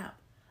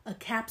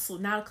capsule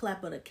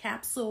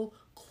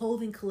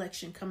clothing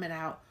collection coming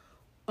out.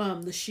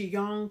 The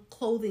Shiyong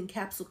clothing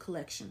capsule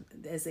collection,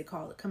 as they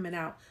call it, coming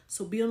out.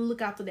 So be on the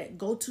lookout for that.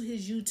 Go to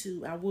his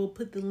YouTube. I will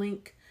put the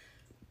link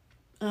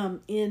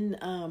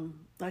in,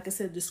 like I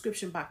said,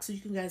 description box so you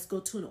can guys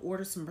go to and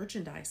order some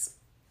merchandise.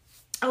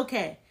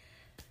 Okay.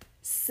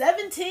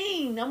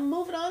 17. I'm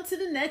moving on to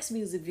the next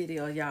music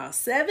video, y'all.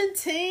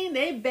 17.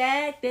 They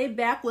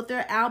back with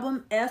their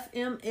album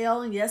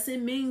FML. And yes,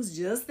 it means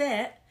just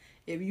that.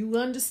 If you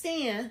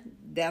understand,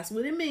 that's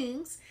what it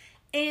means.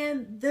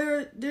 And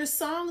their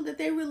song that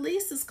they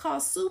released is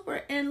called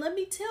Super. And let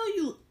me tell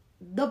you,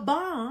 the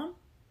bomb,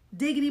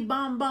 diggity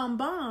bomb, bomb,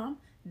 bomb,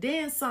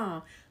 dance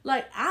song.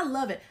 Like, I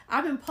love it.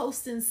 I've been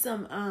posting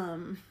some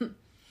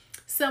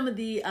of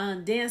the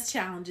dance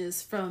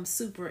challenges from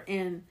Super.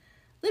 And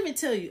let me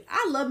tell you,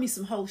 I love me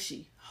some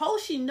Hoshi.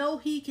 Hoshi know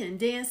he can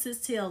dance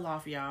his tail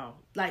off, y'all.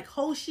 Like,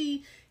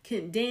 Hoshi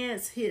can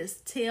dance his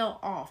tail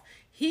off.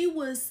 He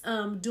was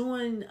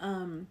doing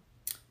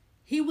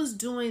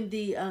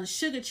the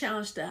sugar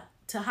challenge to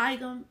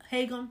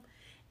Hagum,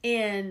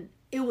 and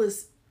it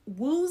was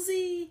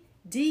Woozy,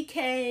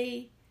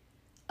 DK,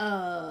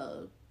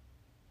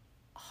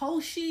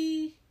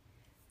 Hoshi,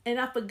 and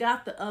I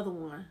forgot the other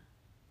one.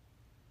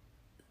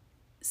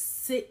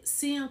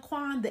 Sean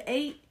Kwan, the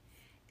 8.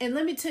 And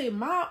let me tell you,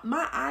 my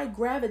eye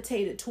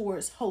gravitated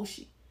towards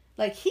Hoshi.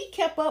 Like, he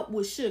kept up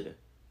with Sugar.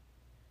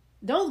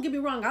 Don't get me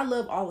wrong, I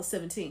love all of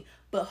 17.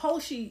 But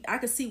Hoshi, I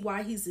can see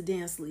why he's the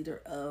dance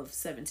leader of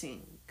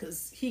 17.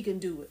 Because he can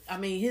do it. I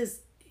mean,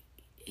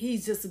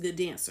 he's just a good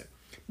dancer.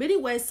 But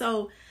anyway,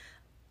 so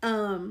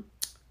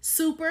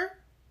Super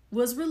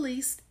was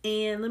released.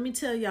 And let me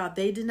tell y'all,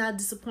 they did not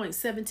disappoint.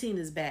 17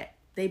 is back.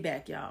 They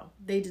back, y'all.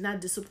 They did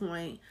not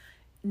disappoint.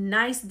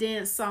 Nice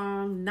dance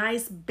song,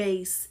 nice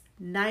bass,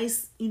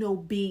 nice,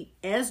 beat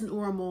as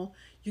normal.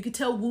 You could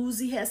tell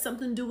Woozy had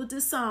something to do with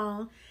this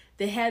song.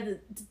 They had the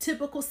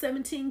typical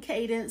 17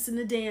 cadence in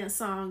the dance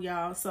song,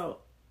 y'all. So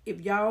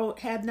if y'all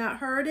have not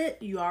heard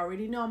it, you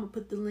already know. I'm going to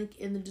put the link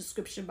in the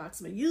description box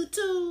of my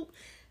YouTube.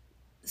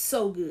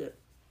 So good.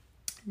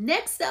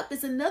 Next up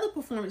is another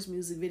performance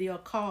music video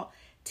called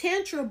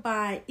Tantra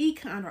by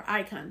Icon or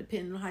Icon,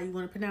 depending on how you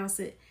want to pronounce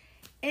it.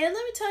 And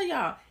let me tell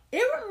y'all,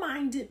 it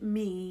reminded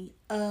me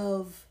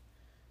of,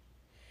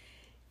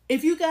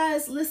 if you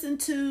guys listen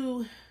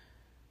to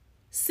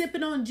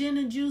Sipping on Gin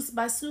and Juice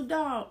by Snoop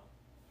Dogg,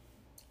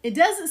 it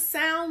doesn't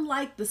sound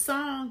like the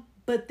song,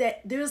 but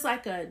that there's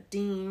like a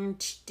ding,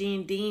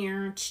 ding,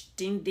 ding,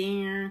 ding,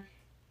 ding.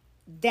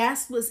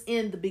 That's what's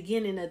in the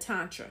beginning of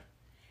Tantra.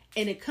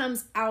 And it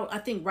comes out, I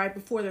think, right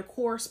before their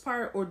chorus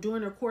part or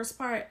during their chorus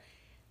part.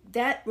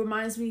 that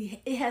reminds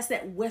me, it has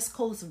that West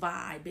Coast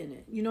vibe in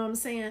it. You know what I'm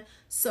saying?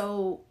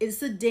 So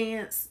it's a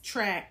dance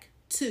track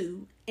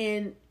too.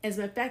 And as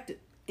a matter of fact,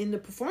 in the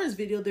performance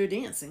video, they're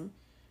dancing.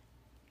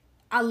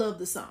 I love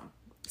the song.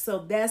 So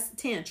that's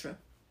Tantra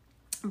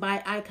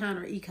by Icon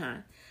or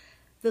Econ.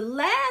 The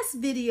last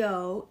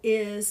video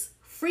is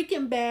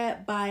Freaking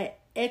Bad by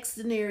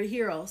Extraordinary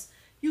Heroes.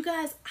 You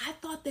guys, I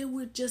thought they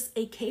were just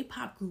a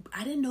K-pop group.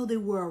 I didn't know they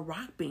were a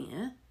rock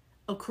band,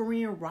 a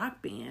Korean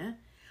rock band.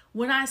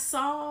 When I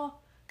saw,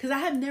 because I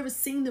have never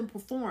seen them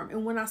perform,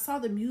 and when I saw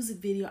the music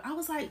video, I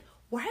was like,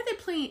 why are they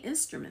playing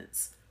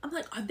instruments? I'm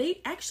like, are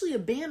they actually a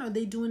band or are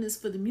they doing this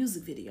for the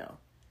music video?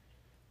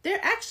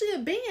 They're actually a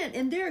band,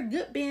 and they're a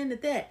good band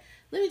at that.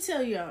 Let me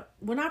tell you,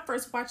 when I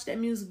first watched that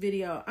music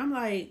video, I'm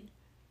like,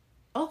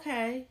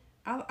 okay,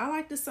 I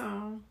like the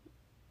song.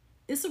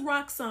 It's a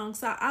rock song,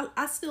 so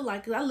I still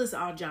like it. I listen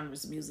to all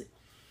genres of music.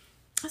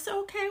 I said,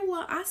 okay,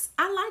 well, I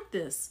like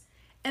this.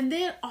 And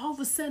then all of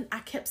a sudden, I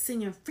kept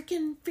singing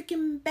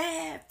freaking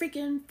bad,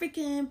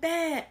 freaking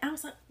bad. And I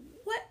was like,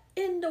 what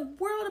in the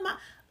world am I?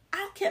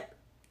 I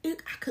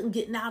couldn't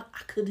get it out.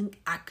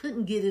 I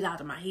couldn't get it out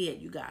of my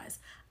head, you guys.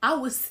 I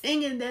was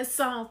singing that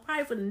song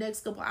probably for the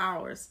next couple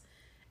hours.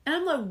 And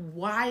I'm like,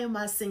 why am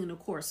I singing the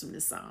chorus from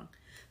this song?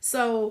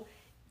 So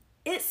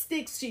it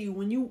sticks to you.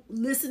 When you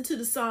listen to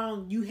the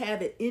song, you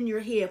have it in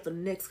your head for the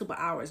next couple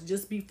hours.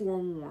 Just be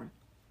forewarned.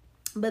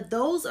 But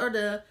those are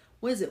the,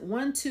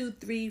 1, 2,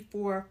 3,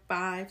 4,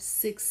 5,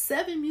 6,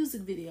 7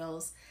 music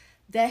videos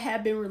that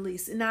have been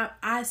released. And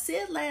I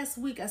said last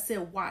week, I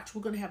said, watch,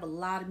 we're going to have a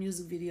lot of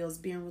music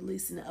videos being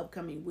released in the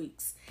upcoming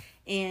weeks.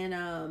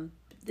 And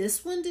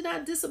this one did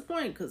not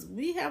disappoint because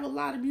we have a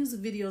lot of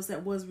music videos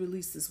that was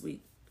released this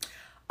week.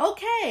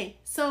 Okay,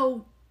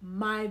 so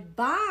my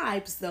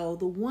vibes, though,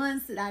 the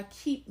ones that I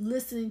keep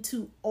listening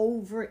to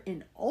over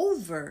and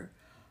over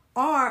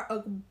are,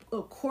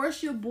 of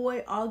course, your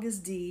boy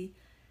August D,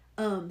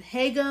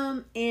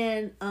 Hagum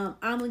and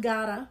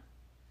Amagata,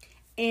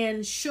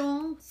 and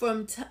Shung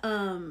from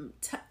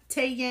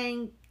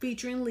Taeyang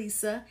featuring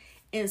Lisa,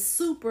 and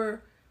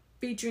Super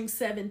featuring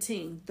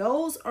 17.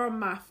 Those are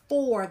my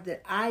 4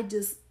 that I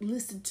just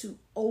listen to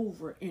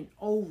over and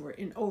over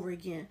and over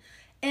again.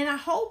 And I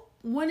hope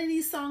one of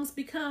these songs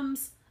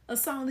becomes a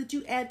song that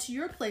you add to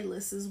your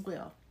playlist as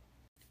well.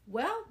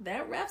 Well,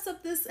 that wraps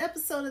up this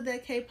episode of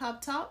That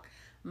K-Pop Talk.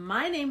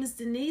 My name is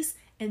Denise,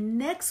 and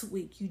next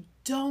week you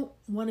don't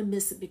want to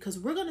miss it because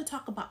we're going to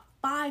talk about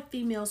 5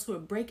 females who are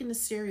breaking the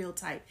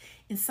stereotype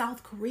in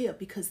South Korea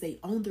because they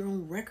own their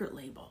own record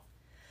label.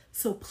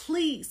 So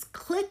please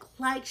click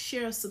like,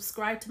 share,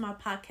 subscribe to my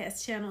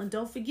podcast channel. And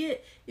don't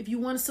forget, if you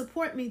want to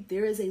support me,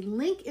 there is a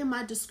link in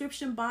my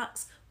description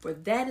box for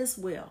that as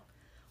well.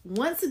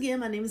 Once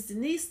again, my name is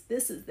Denise.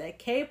 This is That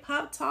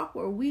K-Pop Talk,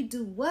 where we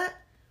do what?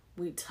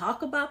 We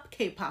talk about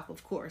K-pop,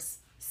 of course.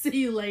 See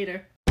you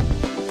later.